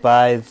added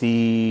by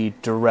the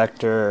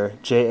director,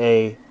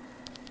 J.A.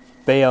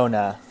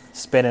 Bayona,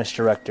 Spanish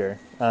director.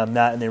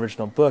 Not in the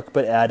original book,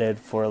 but added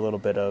for a little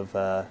bit of,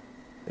 I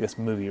guess,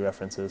 movie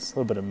references. A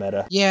little bit of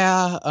meta.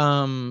 Yeah,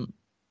 I don't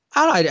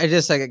know. I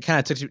just like it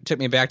kind of took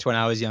me back to when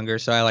I was younger,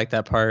 so I like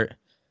that part.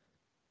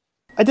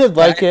 I did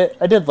like it.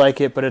 I did like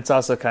it, but it's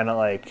also kind of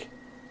like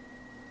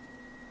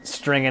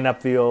stringing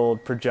up the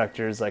old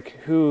projectors. Like,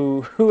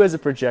 who has a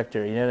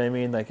projector? You know what I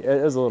mean? Like,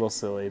 it was a little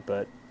silly,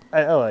 but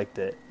I liked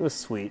it. It was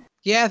sweet.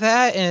 Yeah,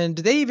 that, and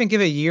did they even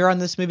give a year on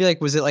this movie?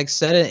 Like, was it like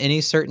set at any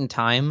certain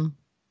time?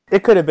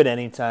 It could have been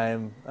any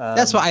time.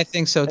 That's what I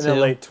think so in too. the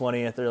late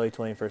 20th, early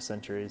 21st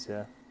centuries.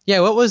 Yeah.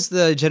 Yeah, what was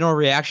the general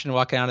reaction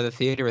walking out of the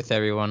theater with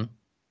everyone?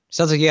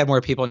 Sounds like you had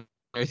more people in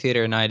your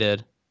theater than I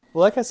did.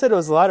 Well, like I said, it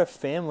was a lot of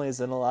families,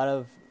 and a lot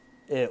of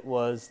it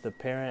was the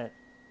parent.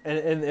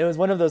 And it was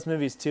one of those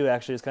movies, too,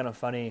 actually. It's kind of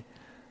funny.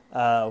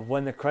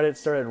 When the credits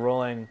started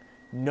rolling,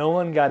 no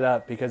one got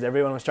up because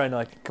everyone was trying to,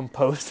 like,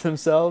 compose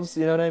themselves.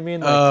 You know what I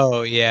mean? Like,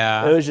 Oh,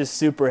 yeah. it was just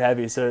super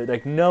heavy. So,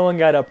 like, no one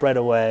got up right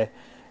away.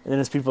 And then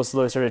as people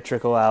slowly started to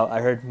trickle out,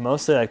 I heard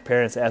mostly like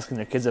parents asking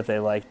their kids if they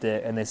liked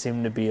it, and they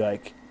seemed to be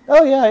like,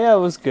 "Oh yeah, it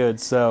was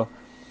good." So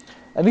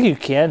I think you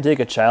can take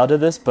a child to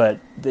this, but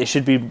they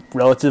should be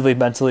relatively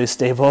mentally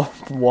stable.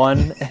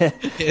 One,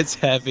 It's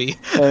heavy.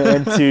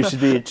 and two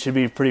it should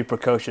be pretty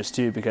precocious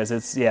too,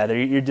 because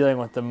you're dealing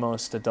with the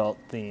most adult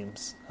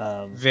themes.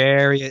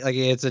 Very like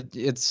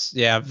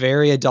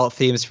very adult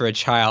themes for a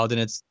child,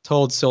 and it's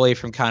told solely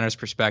from Connor's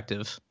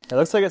perspective. It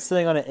looks like it's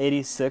sitting on an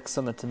 86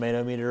 on the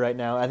tomato meter right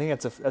now. I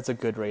think that's a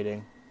good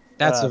rating.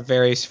 That's a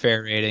very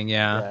fair rating,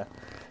 yeah.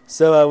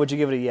 So would you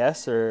give it a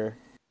yes or?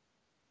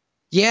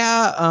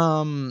 Yeah,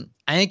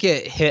 I think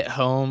it hit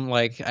home.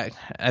 Like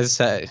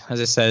as I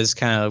said, it's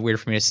kind of weird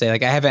for me to say.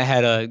 Like I haven't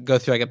had to go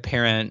through like a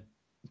parent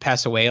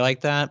pass away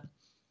like that,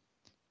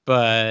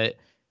 but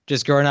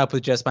just growing up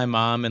with just my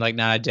mom and like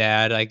not a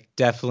dad, like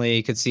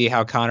definitely could see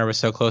how Connor was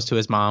so close to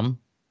his mom.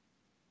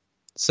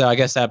 So I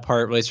guess that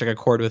part really struck a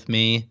chord with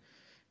me,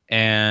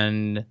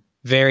 and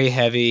very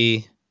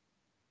heavy.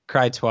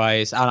 Cried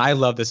twice. I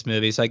love this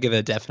movie, so I give it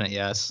a definite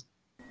yes.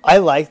 I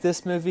like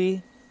this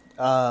movie.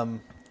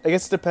 I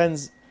guess it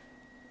depends.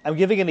 I'm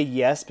giving it a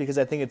yes because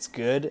I think it's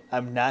good.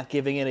 I'm not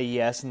giving it a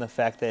yes in the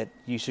fact that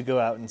you should go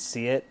out and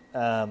see it.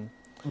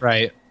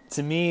 Right.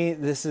 To me,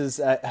 this is,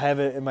 I have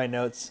it in my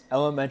notes,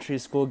 elementary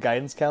school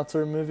guidance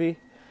counselor movie.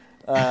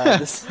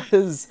 This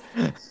is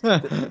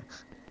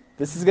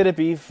going to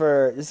be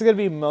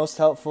most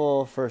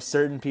helpful for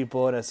certain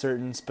people at a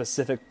certain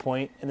specific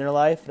point in their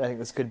life. I think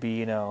this could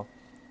be,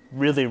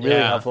 really, really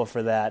helpful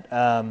for that.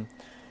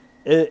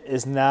 It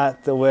is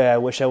not the way I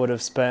wish I would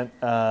have spent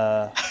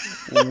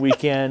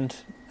weekend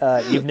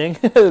evening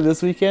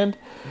this weekend,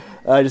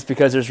 just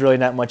because there's really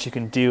not much you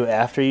can do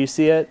after you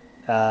see it.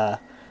 But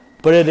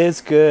it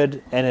is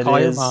good, and call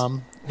your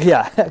mom.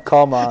 Yeah,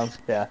 call mom.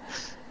 Yeah,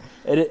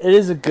 it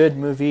is a good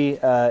movie.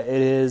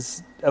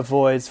 It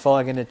avoids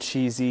falling into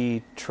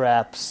cheesy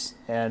traps,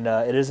 and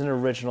it is an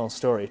original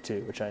story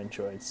too, which I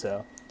enjoyed.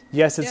 So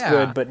yes, it's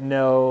good, but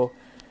no.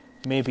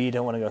 Maybe you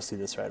don't want to go see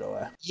this right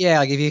away. Yeah,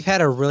 like if you've had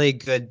a really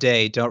good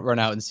day, don't run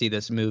out and see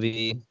this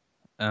movie.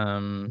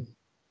 It's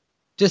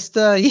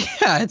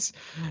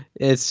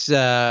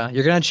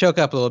you're gonna choke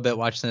up a little bit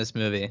watching this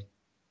movie.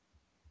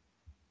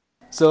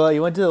 So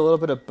you went to a little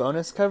bit of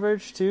bonus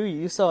coverage too.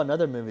 You saw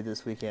another movie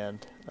this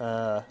weekend.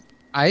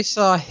 I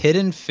saw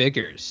Hidden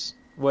Figures.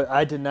 What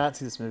I did not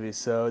see this movie.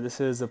 So this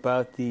is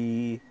about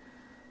the.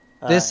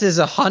 This is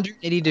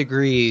 180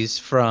 degrees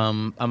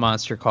from A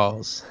Monster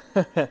Calls.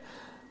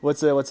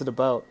 What's it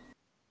about?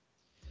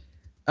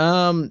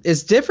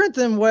 It's different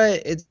than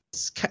what it's.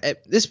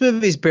 This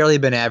movie's barely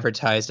been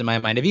advertised in my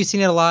mind. Have you seen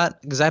it a lot?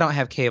 Because I don't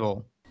have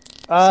cable.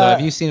 So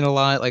have you seen it a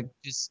lot, like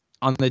just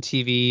on the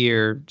TV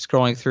or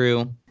scrolling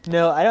through?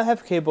 No, I don't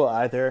have cable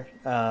either.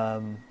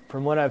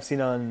 From what I've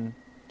seen on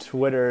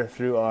Twitter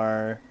through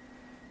our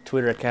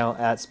Twitter account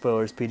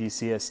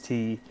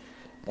 @SpoilersPDCST,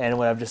 and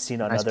what I've just seen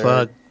on I've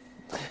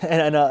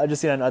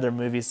just seen on other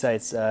movie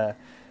sites.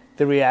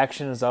 The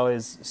reaction is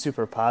always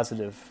super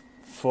positive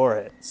for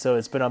it, so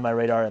it's been on my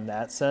radar in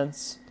that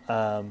sense.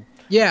 But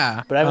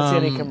I haven't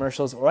seen any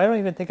commercials, or I don't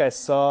even think I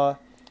saw.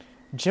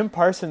 Jim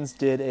Parsons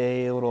did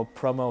a little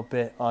promo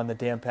bit on the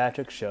Dan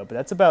Patrick Show, but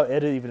that's about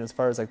it, even as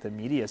far as like the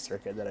media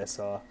circuit that I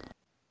saw.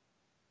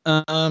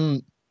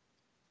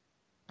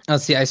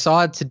 Let's see. I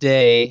saw it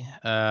today.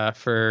 I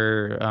saw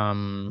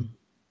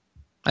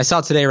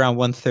it today around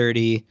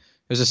 1:30. It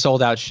was a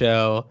sold out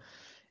show.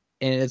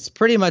 And it's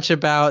pretty much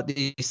about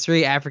these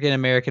three African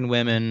American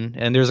women,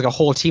 and there's like a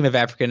whole team of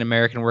African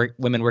American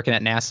women working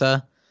at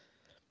NASA.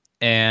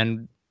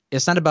 And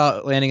it's not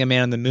about landing a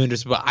man on the moon,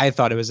 just what I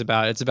thought it was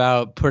about. It's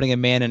about putting a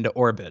man into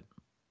orbit.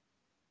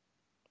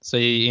 So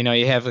you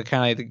have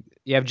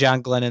you have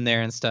John Glenn in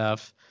there and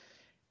stuff,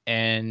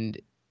 and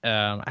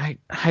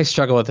I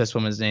struggle with this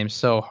woman's name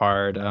so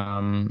hard.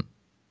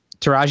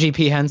 Taraji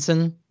P.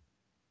 Henson.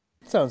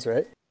 Sounds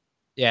right.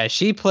 Yeah,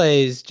 she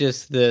plays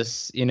just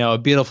this, a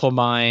beautiful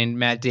mind,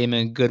 Matt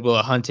Damon,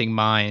 Goodwill Hunting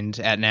mind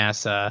at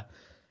NASA.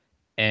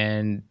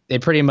 And they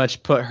pretty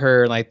much put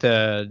her like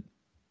her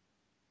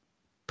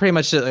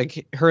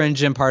and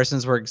Jim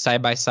Parsons work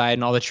side by side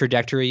in all the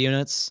trajectory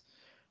units,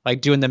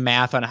 like doing the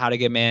math on how to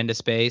get man into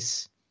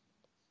space.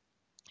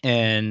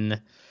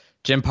 And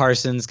Jim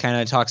Parsons kind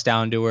of talks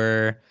down to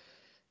her.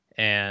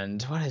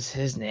 And what is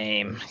his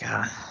name?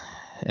 God.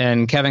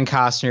 And Kevin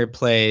Costner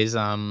plays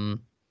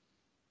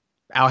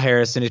Al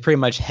Harrison is pretty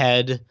much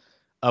head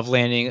of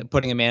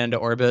putting a man into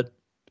orbit.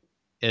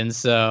 And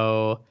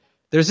so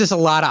there's just a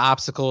lot of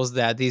obstacles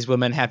that these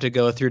women have to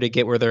go through to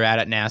get where they're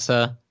at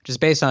NASA, just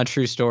based on a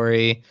true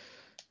story.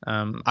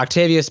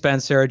 Octavia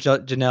Spencer,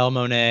 Janelle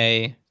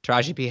Monáe,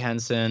 Taraji P.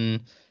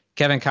 Henson,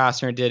 Kevin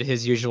Costner did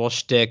his usual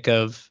shtick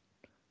of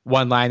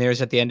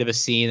one-liners at the end of a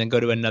scene and go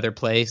to another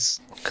place.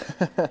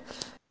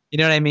 You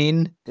know what I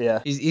mean? Yeah.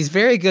 He's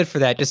very good for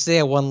that. Just say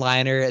a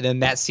one-liner and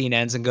then that scene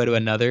ends and go to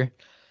another.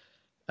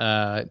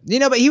 But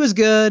he was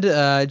good.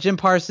 Jim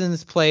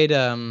Parsons played,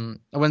 I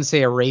wouldn't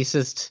say a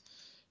racist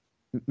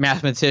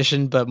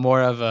mathematician, but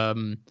more of a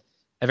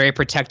very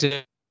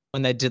protective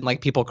that didn't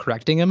like people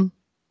correcting him.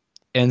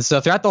 And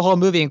so throughout the whole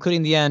movie,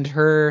 including the end,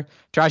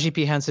 Taraji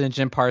P. Henson and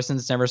Jim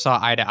Parsons never saw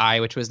eye to eye,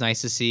 which was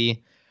nice to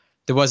see.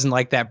 There wasn't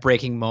like that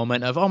breaking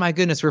moment of, oh my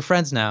goodness, we're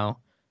friends now.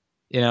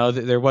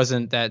 There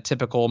wasn't that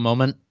typical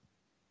moment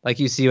like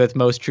you see with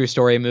most true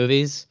story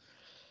movies.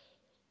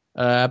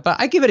 But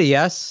I give it a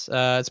yes.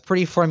 It's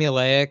pretty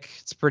formulaic.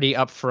 It's pretty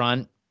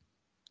upfront.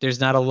 There's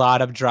not a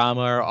lot of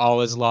drama or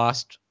all is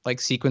lost like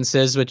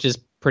sequences, which is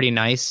pretty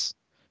nice.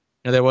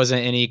 There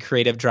wasn't any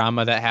creative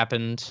drama that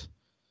happened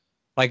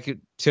like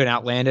to an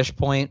outlandish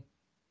point,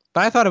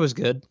 but I thought it was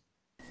good.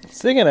 It's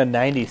sitting at a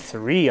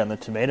 93 on the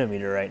tomato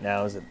meter right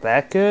now. Is it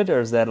that good, or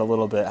is that a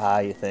little bit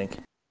high, you think?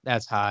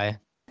 That's high.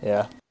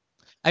 Yeah.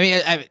 I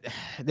mean,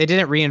 they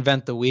didn't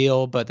reinvent the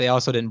wheel, but they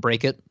also didn't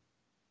break it.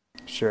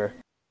 Sure.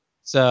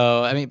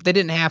 So, I mean, they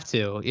didn't have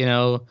to.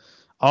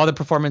 All the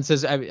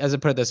performances, as I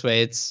put it this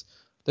way,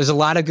 there's a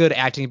lot of good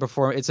acting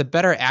performance. It's a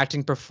better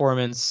acting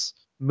performance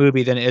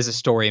movie than it is a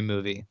story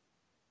movie.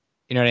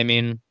 You know what I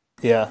mean?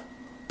 Yeah.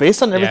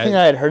 Based on everything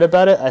I had heard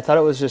about it, I thought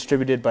it was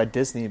distributed by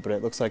Disney, but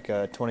it looks like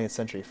 20th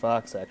Century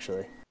Fox,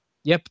 actually.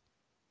 Yep.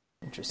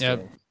 Interesting.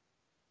 Yep.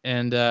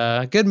 And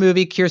good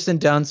movie. Kirsten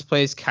Dunst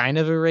plays kind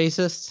of a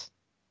racist.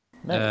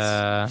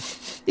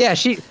 Nice. Yeah,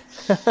 she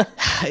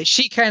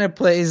kind of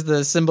plays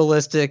the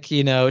symbolistic,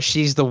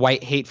 she's the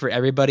white hate for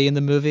everybody in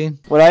the movie.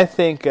 When I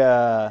think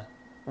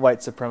white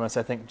supremacist,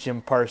 I think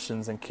Jim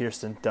Parsons and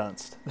Kirsten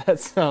Dunst. That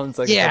sounds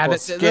like a couple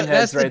skinheads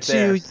that's right the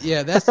there. two.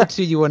 Yeah, that's the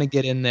two you want to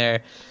get in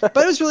there. But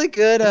it was really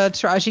good.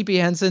 Taraji P.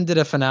 Henson did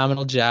a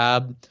phenomenal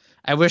job.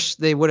 I wish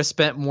they would have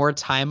spent more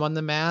time on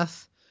the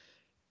math,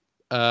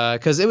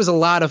 because it was a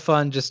lot of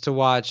fun just to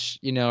watch,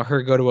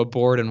 her go to a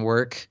board and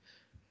work.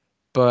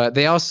 But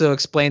they also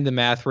explained the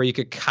math where you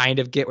could kind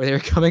of get where they were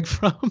coming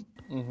from.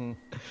 Mm-hmm.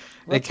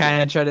 They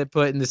kind of tried to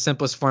put it in the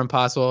simplest form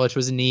possible, which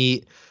was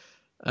neat.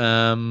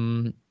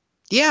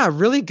 Yeah,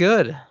 really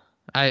good.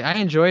 I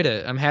enjoyed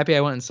it. I'm happy I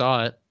went and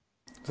saw it.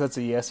 So that's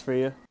a yes for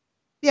you?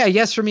 Yeah,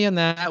 yes for me on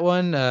that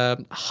one.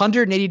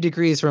 180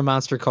 degrees from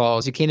Monster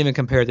Calls. You can't even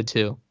compare the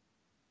two.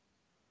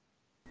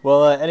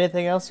 Well,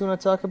 anything else you want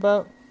to talk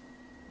about?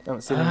 I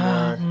haven't seen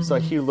any more. So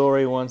Hugh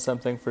Laurie won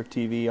something for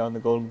TV on the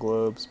Golden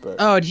Globes, but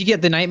oh, did you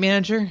get The Night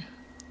Manager?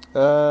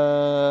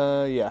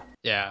 Yeah.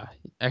 Yeah,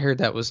 I heard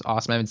that was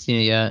awesome. I haven't seen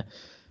it yet.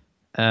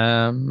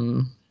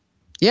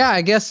 Yeah,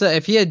 I guess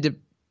if you had to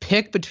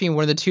pick between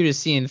one of the two to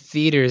see in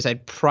theaters,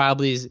 I'd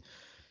probably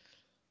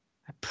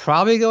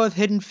go with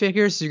Hidden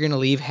Figures. So you're gonna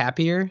leave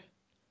happier.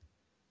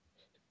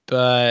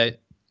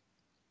 But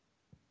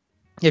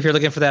if you're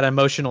looking for that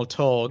emotional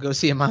toll, go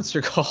see A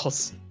Monster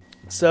Calls.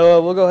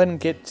 So we'll go ahead and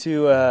get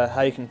to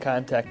how you can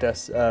contact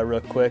us real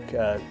quick.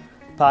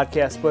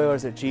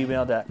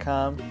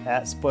 Podcastspoilers@gmail.com,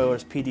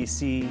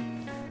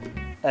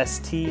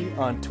 @spoilerspdcst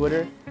on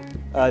Twitter.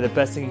 The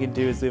best thing you can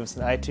do is leave us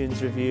an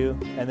iTunes review.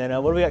 And then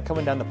what do we got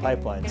coming down the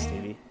pipeline,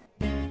 Stevie?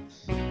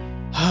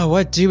 Oh,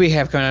 what do we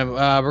have coming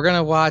up? We're going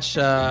to watch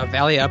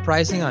Valley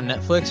Uprising on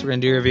Netflix. We're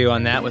going to do a review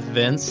on that with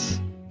Vince.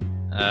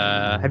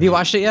 Have you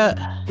watched it yet?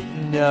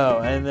 No,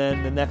 and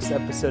then the next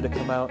episode to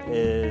come out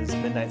is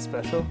Midnight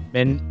Special.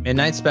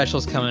 Midnight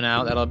Special's coming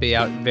out. That'll be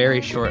out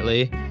very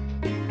shortly.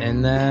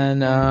 And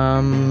then,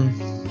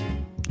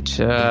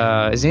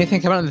 is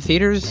anything coming out in the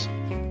theaters?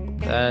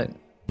 The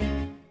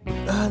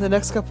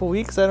next couple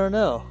weeks, I don't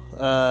know.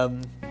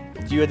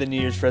 You had the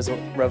New Year's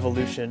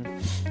Revolution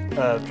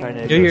of trying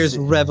to New Year's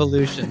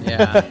Revolution,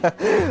 yeah.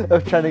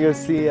 of trying to go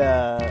see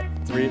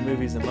 3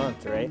 movies a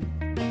month, right?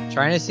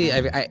 Trying to see.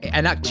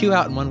 I knocked 2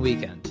 out in one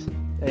weekend.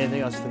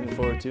 Anything else you're looking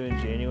forward to in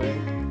January?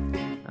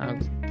 I'm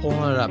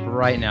pulling it up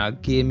right now.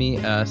 Give me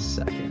a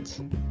second.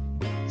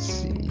 Let's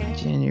see.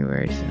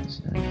 January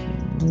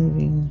 10th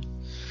movie.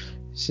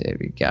 See what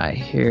we got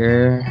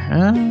here.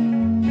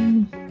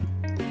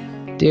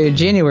 Dude,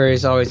 January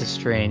is always a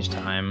strange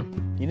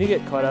time. You need to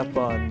get caught up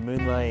on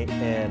Moonlight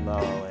and La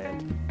La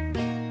Land.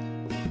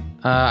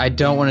 I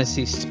don't want to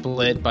see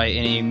Split by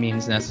any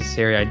means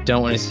necessary. I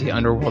don't want to see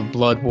Underworld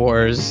Blood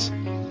Wars.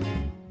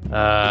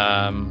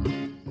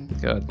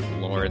 Good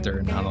lord, there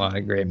are not a lot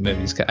of great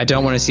movies. I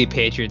don't want to see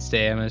Patriots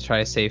Day. I'm going to try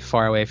to stay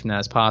far away from that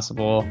as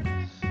possible.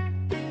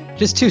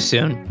 Just too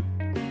soon.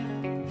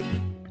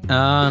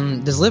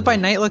 Does Live by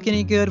Night look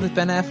any good with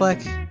Ben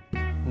Affleck?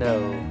 No.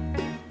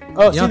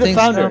 Oh, see The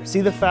Founder. So?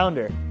 See The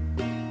Founder.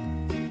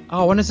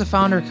 Oh, when does The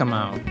Founder come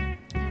out?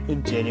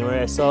 In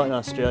January. I saw it in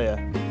Australia.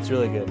 It's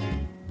really good.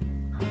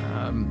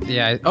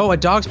 Yeah. Oh, A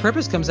Dog's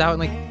Purpose comes out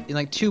in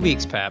like 2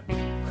 weeks, Pap.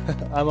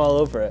 I'm all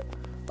over it.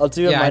 I'll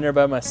do a minor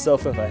by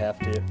myself if I have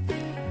to.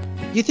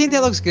 You think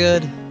that looks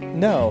good?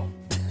 No.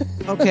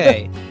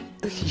 Okay.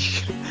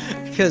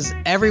 Because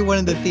everyone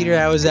in the theater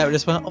I was at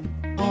just went,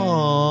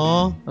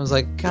 "Aww." I was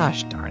like,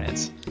 "Gosh darn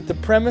it!" The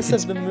premise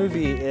of the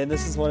movie, and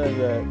this is one of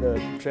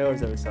the trailers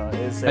that we saw,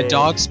 is a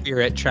dog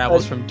spirit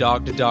travels from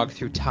dog to dog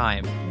through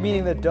time.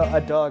 Meaning that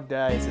a dog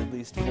dies at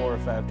least 4 or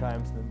 5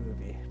 times in the movie.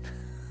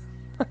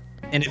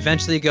 And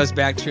eventually goes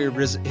back to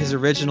his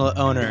original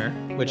owner,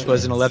 which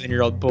was an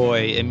 11-year-old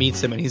boy, and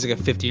meets him, and he's like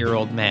a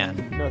 50-year-old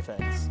man. No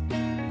thanks.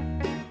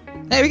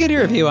 Hey, we can do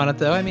a review on it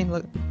though. I mean,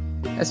 look,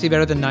 has to be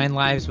better than 9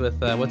 Lives with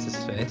what's his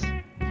face,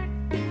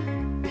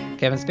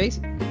 Kevin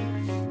Spacey.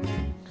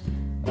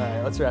 All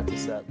right, let's wrap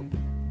this up.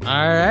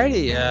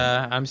 Alrighty,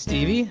 I'm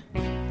Stevie.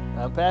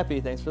 I'm Pappy.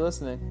 Thanks for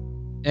listening.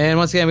 And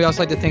once again, we also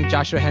like to thank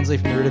Joshua Hensley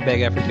from the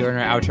Rutabaga for doing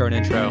our outro and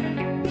intro.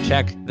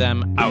 Check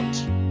them out.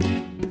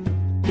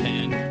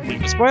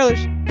 And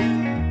spoilers.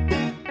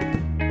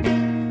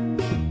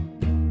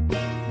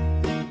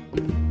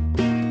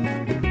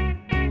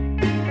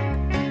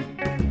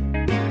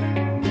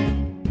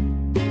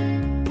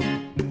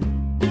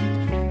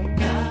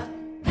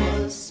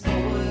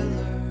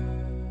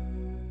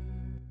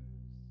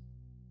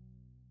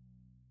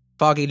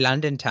 Foggy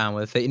London town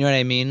with it, you know what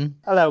I mean?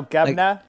 Hello, Governor.